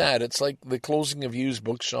it's just sad. It's like the closing of used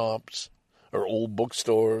bookshops or old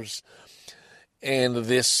bookstores. And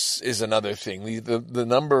this is another thing. The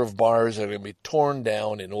number of bars are going to be torn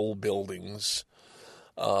down in old buildings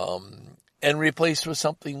and replaced with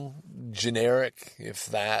something generic, if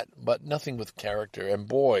that, but nothing with character. And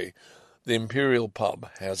boy, the Imperial Pub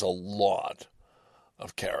has a lot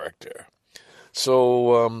of character.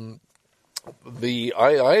 So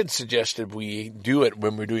I had suggested we do it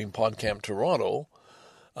when we're doing PodCamp Toronto,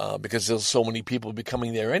 because there's so many people be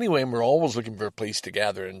coming there anyway, and we're always looking for a place to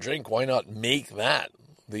gather and drink. Why not make that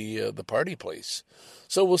the party place?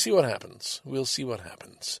 So we'll see what happens.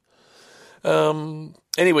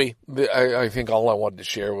 Anyway, I think all I wanted to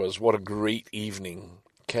share was what a great evening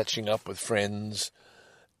catching up with friends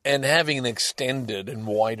and having an extended and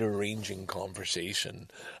wider-ranging conversation.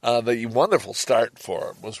 The wonderful start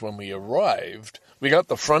for it was when we arrived. We got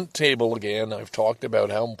the front table again. I've talked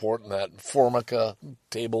about how important that Formica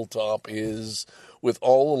tabletop is, with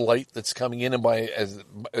all the light that's coming in. And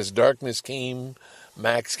as darkness came,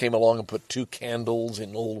 Max came along and put 2 candles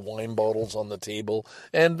in old wine bottles on the table.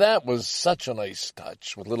 And that was such a nice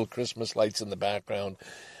touch, with little Christmas lights in the background.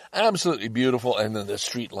 Absolutely beautiful. And then the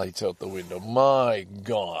street lights out the window. My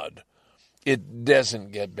God, it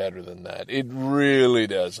doesn't get better than that. It really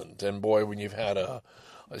doesn't. And boy, when you've had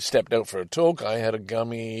I stepped out for a toke, I had a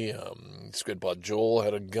gummy, Squidpot Joel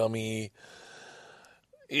had a gummy.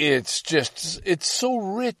 It's so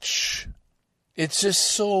rich. It's just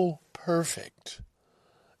so perfect.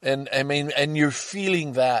 And and you're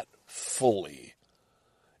feeling that fully.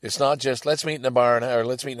 It's not just, let's meet in a bar or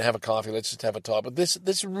let's meet and have a coffee, let's just have a talk. But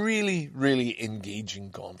this really, really engaging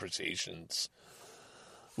conversations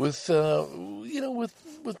with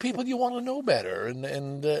with people you want to know better,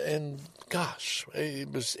 and gosh,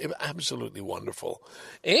 it was absolutely wonderful.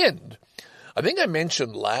 And I think I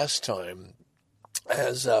mentioned last time,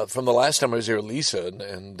 as from the last time I was here, Lisa,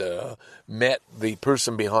 and met the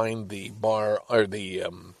person behind the bar or the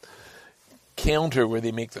counter where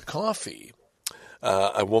they make the coffee.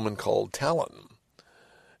 A woman called Talon,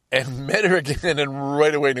 and met her again, and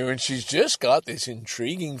right away knew, and she's just got this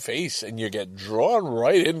intriguing face, and you get drawn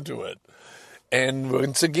right into it. And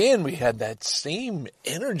once again, we had that same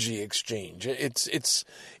energy exchange. It's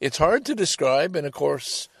hard to describe, and of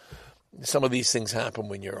course, some of these things happen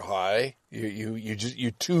when you're high.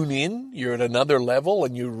 You tune in, you're at another level,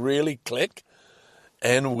 and you really click.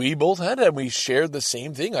 And we both had it. We shared the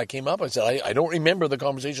same thing. I came up, I said, I don't remember the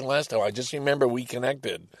conversation last time. I just remember we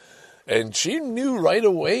connected. And she knew right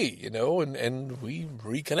away, and we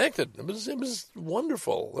reconnected. It was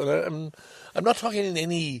wonderful. And I'm not talking in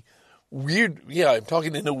any weird, I'm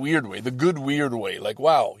talking in a weird way, the good weird way. Like,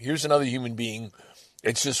 wow, here's another human being.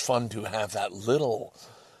 It's just fun to have that little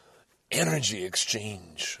energy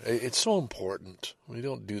exchange. It's so important. We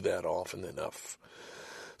don't do that often enough.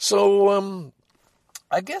 So,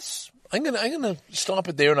 I guess I'm gonna stop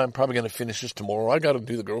it there, and I'm probably gonna finish this tomorrow. I got to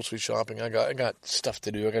do the grocery shopping. I got stuff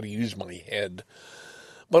to do. I got to use my head.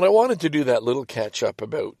 But I wanted to do that little catch up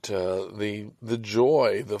about the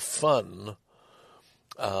joy, the fun,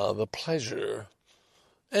 the pleasure,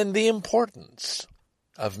 and the importance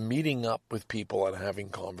of meeting up with people and having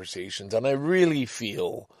conversations. And I really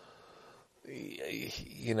feel, I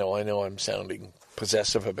know I'm sounding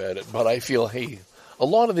possessive about it, but I feel, hey, a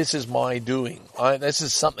lot of this is my doing. This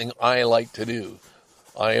is something I like to do.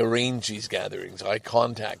 I arrange these gatherings. I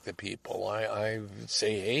contact the people. I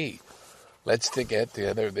say, hey, let's get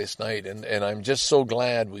together this night. And I'm just so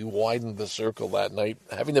glad we widened the circle that night.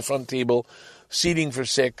 Having the front table, seating for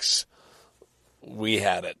 6, we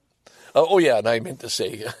had it. Oh, yeah, and I meant to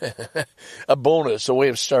say, a bonus, a way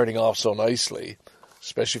of starting off so nicely,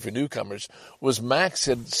 especially for newcomers, was Max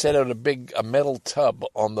had set out a metal tub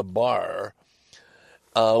on the bar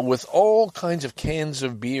with all kinds of cans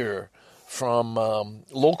of beer from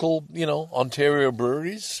local, Ontario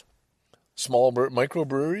breweries, small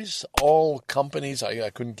microbreweries, all companies. I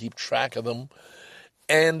couldn't keep track of them.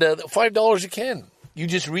 And $5 a can. You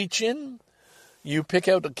just reach in, you pick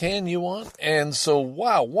out the can you want. And so,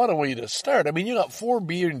 wow, what a way to start. I mean, you got 4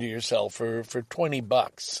 beer into yourself for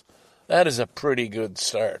 $20. That is a pretty good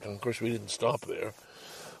start. And, of course, we didn't stop there.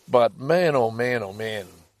 But, man, oh, man, oh, man.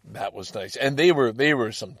 That was nice. And they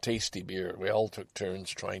were some tasty beer. We all took turns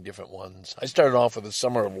trying different ones. I started off with a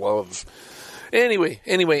Summer of Love. Anyway.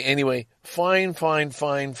 Fine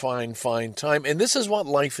time. And this is what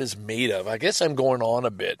life is made of. I guess I'm going on a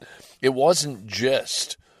bit. It wasn't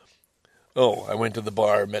just, I went to the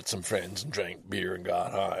bar, met some friends, and drank beer and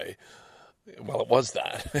got high. Well, it was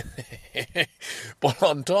that. But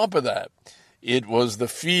on top of that, it was the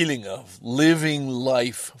feeling of living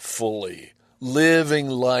life fully.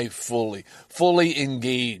 Fully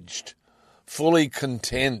engaged, fully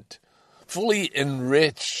content, fully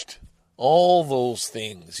enriched, all those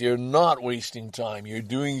things. You're not wasting time. You're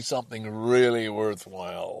doing something really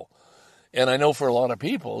worthwhile. And I know for a lot of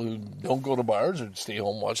people who don't go to bars or stay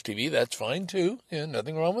home, watch TV, that's fine too. Yeah,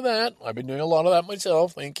 nothing wrong with that. I've been doing a lot of that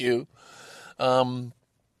myself. Thank you.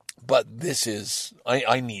 But this is,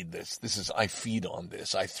 I need this. I feed on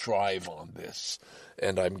this. I thrive on this.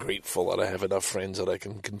 And I'm grateful that I have enough friends that I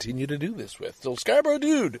can continue to do this with. So Scarborough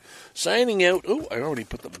Dude, signing out. Oh, I already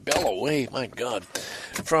put the bell away. My God.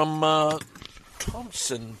 From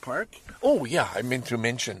Thompson Park. Oh, yeah, I meant to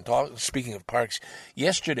mention, speaking of parks,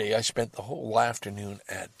 yesterday I spent the whole afternoon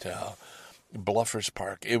at Bluffers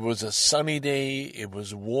Park. It was a sunny day. It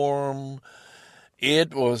was warm.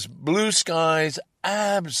 It was blue skies,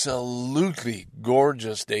 absolutely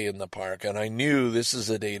gorgeous day in the park, and I knew this is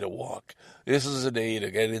a day to walk. This is a day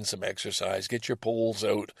to get in some exercise, get your poles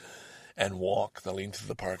out, and walk the length of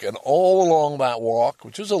the park. And all along that walk,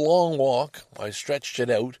 which was a long walk, I stretched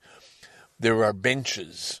it out, there are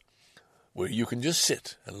benches where you can just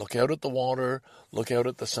sit and look out at the water, look out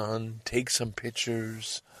at the sun, take some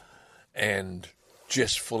pictures, and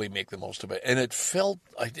just fully make the most of it. And it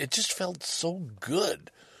just felt so good.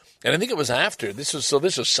 And I think it was after, this was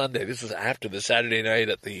Sunday, this was after the Saturday night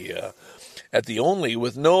at the Only,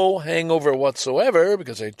 with no hangover whatsoever,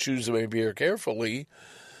 because I choose my beer carefully,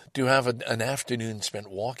 to have an afternoon spent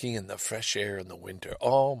walking in the fresh air in the winter.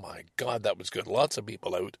 Oh my God, that was good. Lots of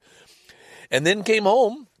people out. And then came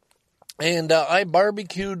home, and I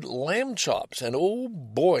barbecued lamb chops. And oh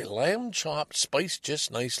boy, lamb chops spiced just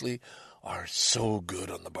nicely are so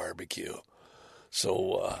good on the barbecue.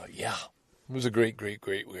 So, yeah, it was a great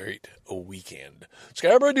weekend.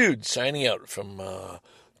 Scarborough Dude signing out from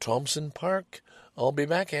Thompson Park. I'll be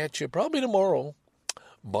back at you probably tomorrow.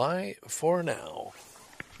 Bye for now.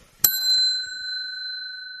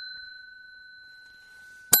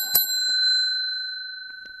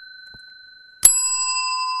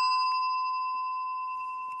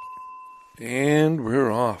 And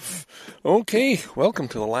we're off. Okay, welcome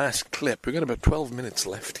to the last clip. We've got about 12 minutes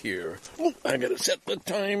left here. Oh, I gotta set the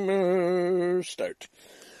timer. Start.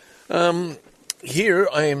 Here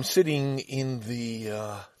I am sitting in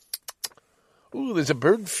the, there's a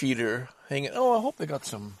bird feeder hanging. Oh, I hope they got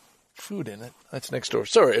some food in it. That's next door.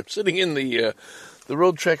 Sorry, I'm sitting in the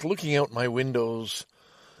road trek looking out my windows.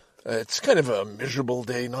 It's kind of a miserable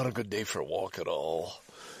day, not a good day for a walk at all.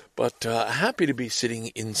 But happy to be sitting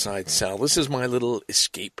inside Sal. This is my little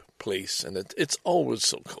escape place, and it's always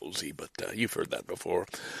so cozy, but you've heard that before.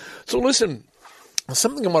 So listen,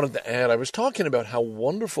 something I wanted to add. I was talking about how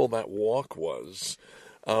wonderful that walk was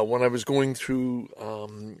when I was going through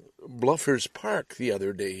Bluffers Park the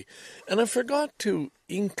other day, and I forgot to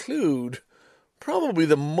include probably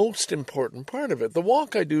the most important part of it. The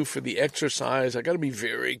walk I do for the exercise, I got to be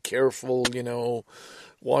very careful,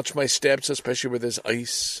 watch my steps, especially where there's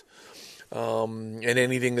ice, and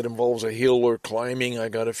anything that involves a hill or climbing, I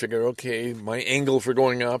got to figure, okay, my angle for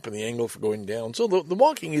going up and the angle for going down. So the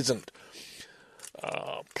walking isn't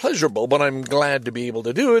pleasurable, but I'm glad to be able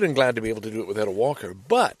to do it and glad to be able to do it without a walker.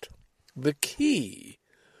 But the key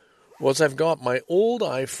was I've got my old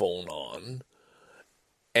iPhone on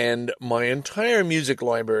and my entire music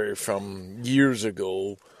library from years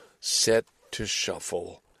ago set to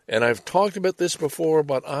shuffle. And I've talked about this before,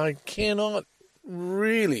 but I cannot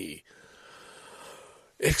really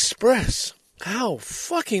express how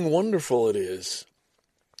fucking wonderful it is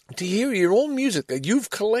to hear your own music that you've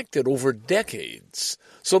collected over decades.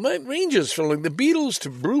 So that ranges from like the Beatles to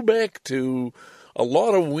Brubeck to a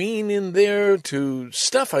lot of Ween in there to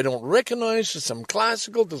stuff I don't recognize, to some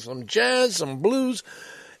classical, to some jazz, some blues,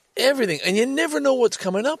 everything. And you never know what's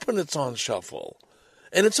coming up when it's on shuffle.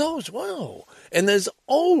 And it's always, wow. And there's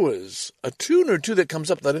always a tune or two that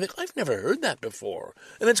comes up that I think, I've never heard that before.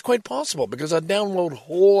 And it's quite possible because I download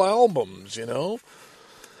whole albums, you know.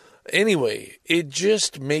 Anyway, it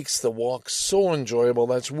just makes the walk so enjoyable.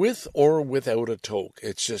 That's with or without a toke.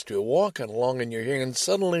 It's just you're walking along and you're hearing, and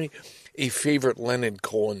suddenly a favorite Leonard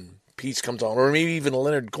Cohen piece comes on, or maybe even a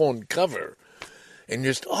Leonard Cohen cover. And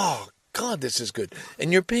you're just, oh, God, this is good.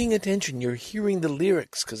 And you're paying attention. You're hearing the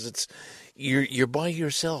lyrics because it's you're by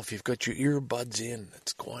yourself. You've got your earbuds in.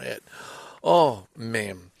 It's quiet. Oh,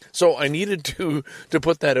 man. So I needed to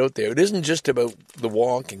put that out there. It isn't just about the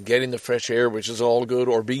walk and getting the fresh air, which is all good,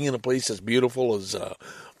 or being in a place as beautiful as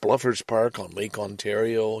Bluffers Park on Lake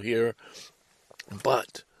Ontario here.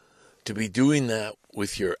 But to be doing that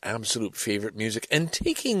with your absolute favorite music and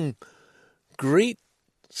taking great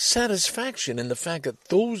satisfaction in the fact that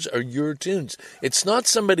those are your tunes. It's not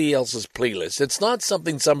somebody else's playlist. It's not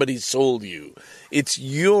something somebody sold you. It's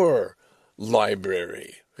your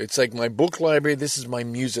library. It's like my book library. This is my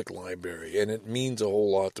music library, and it means a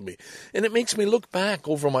whole lot to me. And it makes me look back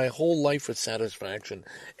over my whole life with satisfaction.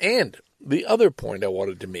 And the other point I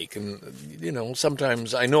wanted to make, and, you know,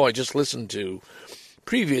 sometimes I know I just listened to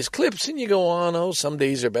previous clips, and you go on, oh, some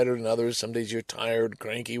days are better than others. Some days you're tired,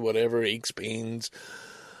 cranky, whatever, aches, pains.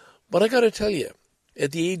 But I got to tell you,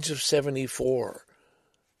 at the age of 74,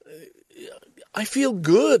 I feel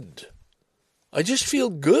good. I just feel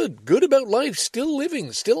good about life, still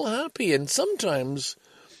living, still happy. And sometimes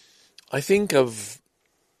I think of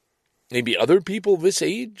maybe other people this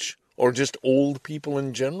age, or just old people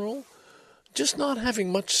in general, just not having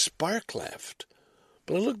much spark left.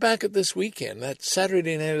 But I look back at this weekend, that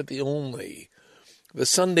Saturday night at the Only, the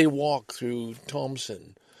Sunday walk through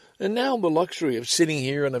Thompson, and now the luxury of sitting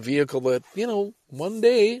here in a vehicle that, you know, one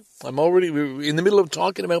day I'm already in the middle of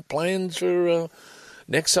talking about plans for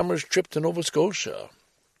next summer's trip to Nova Scotia,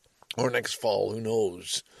 or next fall, who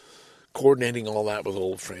knows, coordinating all that with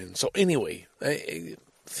old friends. So anyway,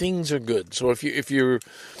 things are good. So if you're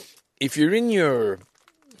in your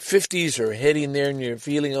 50s or heading there and you're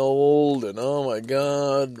feeling old and, oh my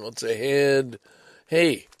God, what's ahead?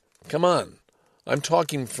 Hey, come on. I'm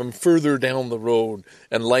talking from further down the road,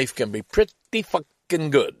 and life can be pretty fucking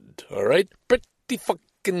good, all right? Pretty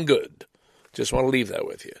fucking good. Just want to leave that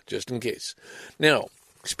with you, just in case. Now,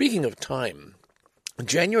 speaking of time,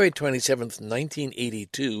 January 27th,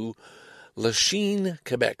 1982, Lachine,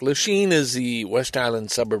 Quebec. Lachine is the West Island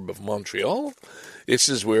suburb of Montreal. This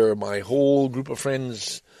is where my whole group of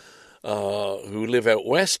friends who live out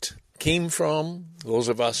west came from. Those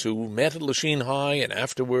of us who met at Lachine High and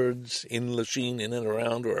afterwards in Lachine, in and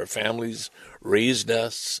around, where our families raised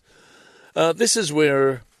us. This is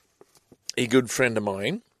where a good friend of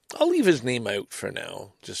mine, I'll leave his name out for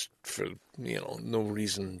now, just for, you know, no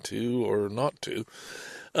reason to or not to,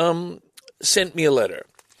 sent me a letter.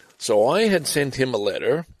 So I had sent him a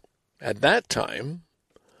letter. At that time,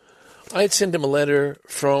 I had sent him a letter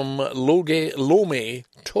from Lomé,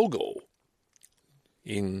 Togo,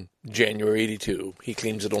 in January 82. He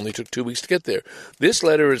claims it only took 2 weeks to get there. This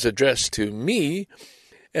letter is addressed to me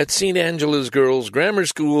at St. Angela's Girls Grammar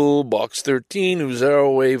School, Box 13,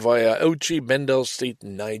 Uzarowe via Auchi, Bendel State,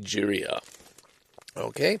 Nigeria.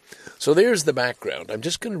 Okay, so there's the background. I'm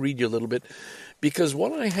just going to read you a little bit, because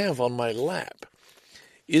what I have on my lap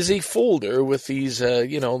is a folder with these,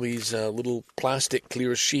 these little plastic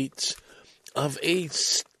clear sheets of a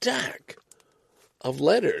stack of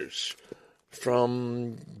letters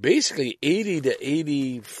from basically 80 to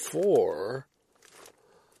 84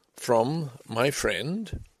 from my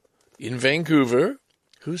friend in Vancouver,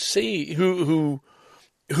 who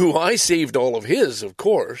I saved all of his, of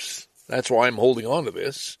course. That's why I'm holding on to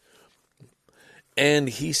this. And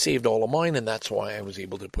he saved all of mine, and that's why I was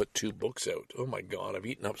able to put 2 books out. Oh, my God, I've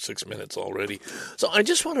eaten up 6 minutes already. So I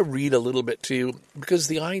just want to read a little bit to you, because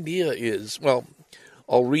the idea is, well,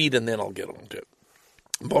 I'll read and then I'll get on to it.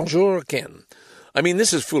 Bonjour, Ken. I mean,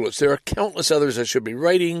 this is foolish. There are countless others I should be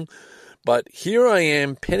writing, but here I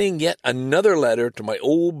am penning yet another letter to my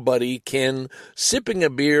old buddy Ken, sipping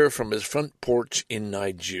a beer from his front porch in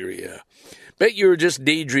Nigeria. Bet you were just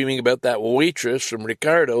daydreaming about that waitress from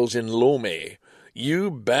Ricardo's in Lomé.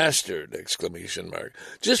 You bastard! !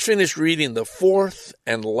 Just finished reading the fourth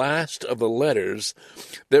and last of the letters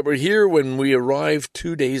that were here when we arrived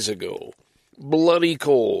 2 days ago. Bloody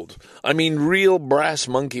cold. I mean real brass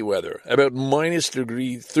monkey weather. About minus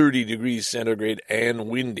 30 degrees centigrade and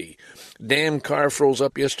windy. Damn car froze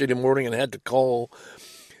up yesterday morning and had to call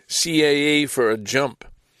CAA for a jump.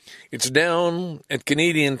 It's down at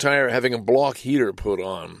Canadian Tire having a block heater put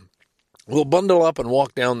on. We'll bundle up and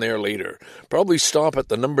walk down there later. Probably stop at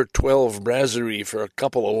the number 12 brasserie for a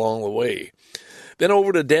couple along the way. Then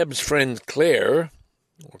over to Deb's friend Claire,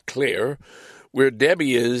 where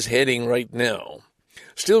Debbie is heading right now.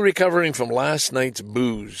 Still recovering from last night's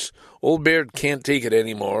booze. Old Baird can't take it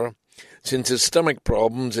anymore since his stomach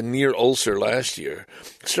problems and near ulcer last year.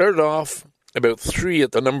 Started off about 3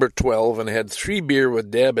 at the number 12 and had 3 beer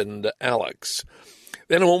with Deb and Alex.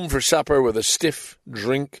 Then home for supper with a stiff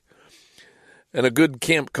drink and a good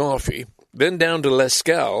camp coffee. Then down to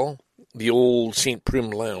L'Escale, the old St. Prim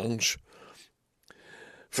Lounge,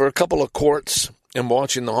 for a couple of quarts and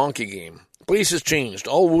watching the hockey game. Place has changed,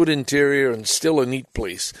 all wood interior and still a neat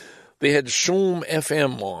place. They had Shom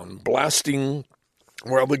FM on, blasting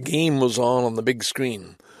while the game was on the big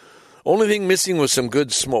screen. Only thing missing was some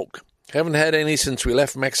good smoke. Haven't had any since we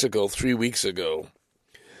left Mexico 3 weeks ago.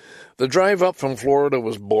 The drive up from Florida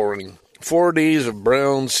was boring. 4 days of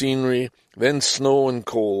brown scenery, then snow and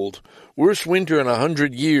cold. Worst winter in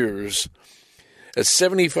 100 years, as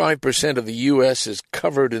 75% of the U.S. is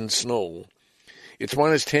covered in snow. It's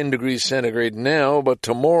minus 10 degrees centigrade now, but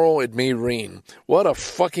tomorrow it may rain. What a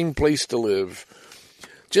fucking place to live.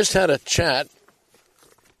 Just had a chat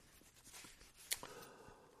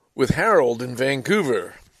with Harold in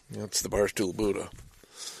Vancouver. That's the Barstool Buddha.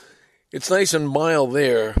 It's nice and mild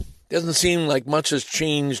there. Doesn't seem like much has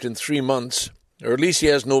changed in 3 months, or at least he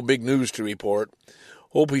has no big news to report.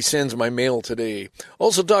 Hope he sends my mail today.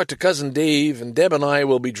 Also talked to Cousin Dave, and Deb and I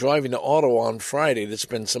will be driving to Ottawa on Friday to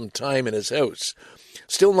spend some time in his house.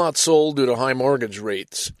 Still not sold due to high mortgage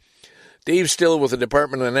rates. Dave's still with the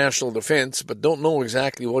Department of National Defense, but don't know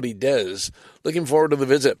exactly what he does. Looking forward to the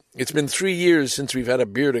visit. It's been 3 years since we've had a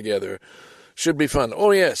beer together. Should be fun.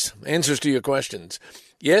 Oh yes, answers to your questions.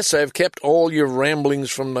 Yes, I've kept all your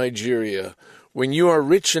ramblings from Nigeria. When you are a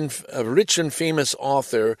rich and famous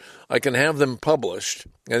author, I can have them published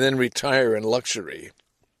and then retire in luxury.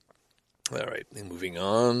 All right, moving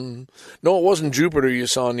on. No, it wasn't Jupiter you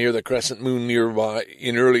saw near the crescent moon nearby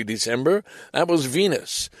in early December. That was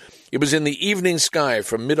Venus. It was in the evening sky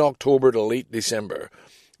from mid-October to late December.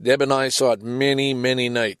 Deb and I saw it many, many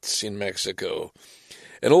nights in Mexico.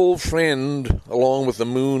 An old friend along with the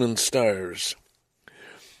moon and stars.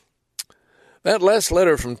 That last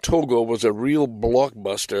letter from Togo was a real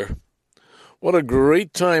blockbuster. What a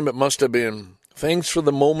great time it must have been. Thanks for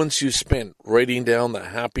the moments you spent writing down the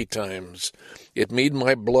happy times. It made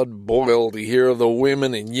my blood boil to hear of the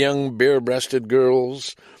women and young bare-breasted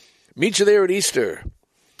girls. Meet you there at Easter.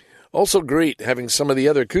 Also great having some of the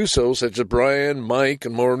other Cusos, such as Brian, Mike,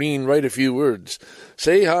 and Maureen, write a few words.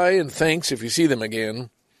 Say hi and thanks if you see them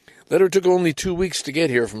again. Letter took only 2 weeks to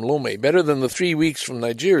get here from Lomé, better than the 3 weeks from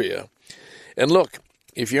Nigeria. And look,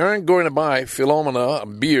 if you aren't going to buy Philomena a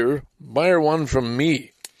beer, buy her one from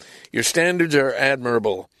me. Your standards are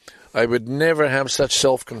admirable. I would never have such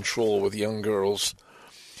self-control with young girls.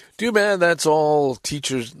 Too bad that's all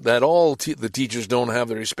teachers, the teachers don't have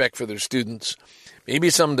the respect for their students. Maybe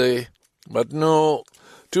someday, but no,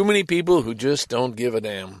 too many people who just don't give a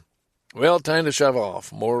damn. Well, time to shove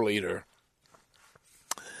off. More later.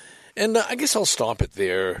 And I guess I'll stop it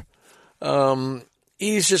there.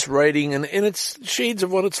 He's just writing, and it's shades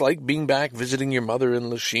of what it's like being back visiting your mother in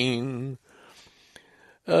Lachine.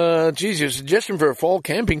 Your suggestion for a fall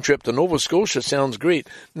camping trip to Nova Scotia sounds great.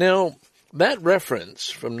 Now, that reference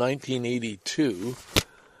from 1982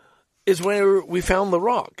 is where we found the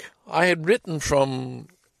rock. I had written from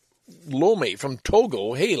Lomé, from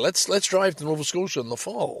Togo, hey, let's drive to Nova Scotia in the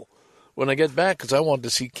fall when I get back because I want to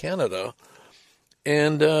see Canada.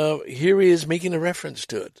 And here he is making a reference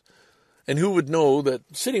to it. And who would know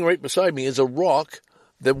that sitting right beside me is a rock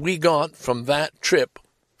that we got from that trip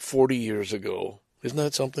 40 years ago. Isn't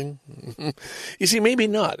that something? You see, maybe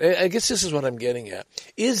not. I guess this is what I'm getting at.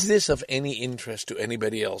 Is this of any interest to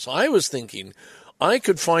anybody else? I was thinking I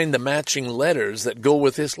could find the matching letters that go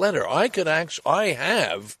with this letter. I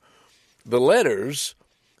have the letters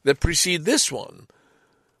that precede this one.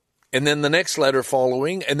 And then the next letter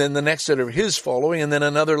following, and then the next letter of his following, and then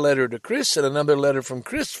another letter to Chris, and another letter from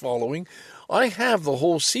Chris following. I have the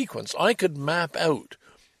whole sequence. I could map out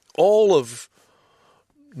all of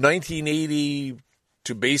 1980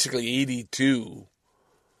 to basically 82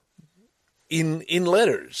 in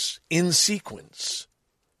letters, in sequence,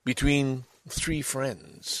 between three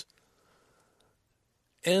friends.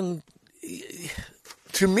 And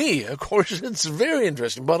to me, of course, it's very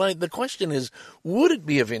interesting. But the question is, would it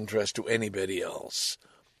be of interest to anybody else?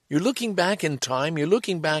 You're looking back in time. You're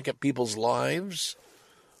looking back at people's lives.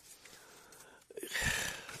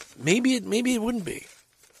 Maybe it wouldn't be.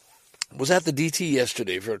 Was at the DT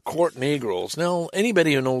yesterday for Court and egg rolls. Now,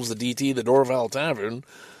 anybody who knows the DT, the Dorval Tavern,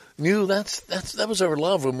 knew that was our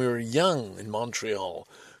love when we were young in Montreal.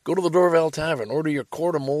 Go to the Dorval Tavern, order your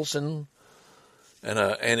quart of Molson and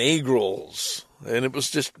egg rolls, and it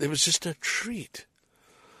was just a treat.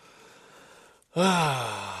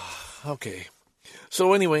 Okay.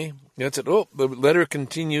 So anyway, that's it. Oh, the letter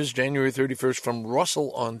continues January 31st from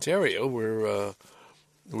Russell, Ontario, where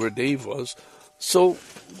Dave was. So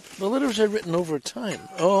the letters are written over time.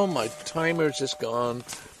 Oh, my timer's just gone.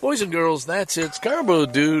 Boys and girls, that's it. Scarborough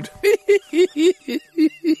Dude.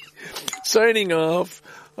 Signing off.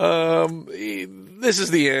 This is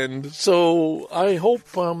the end. So I hope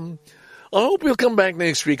you'll come back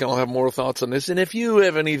next week and I'll have more thoughts on this. And if you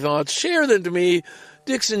have any thoughts, share them to me.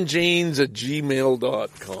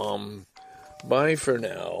 DixonJanes@gmail.com. Bye for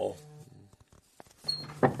now.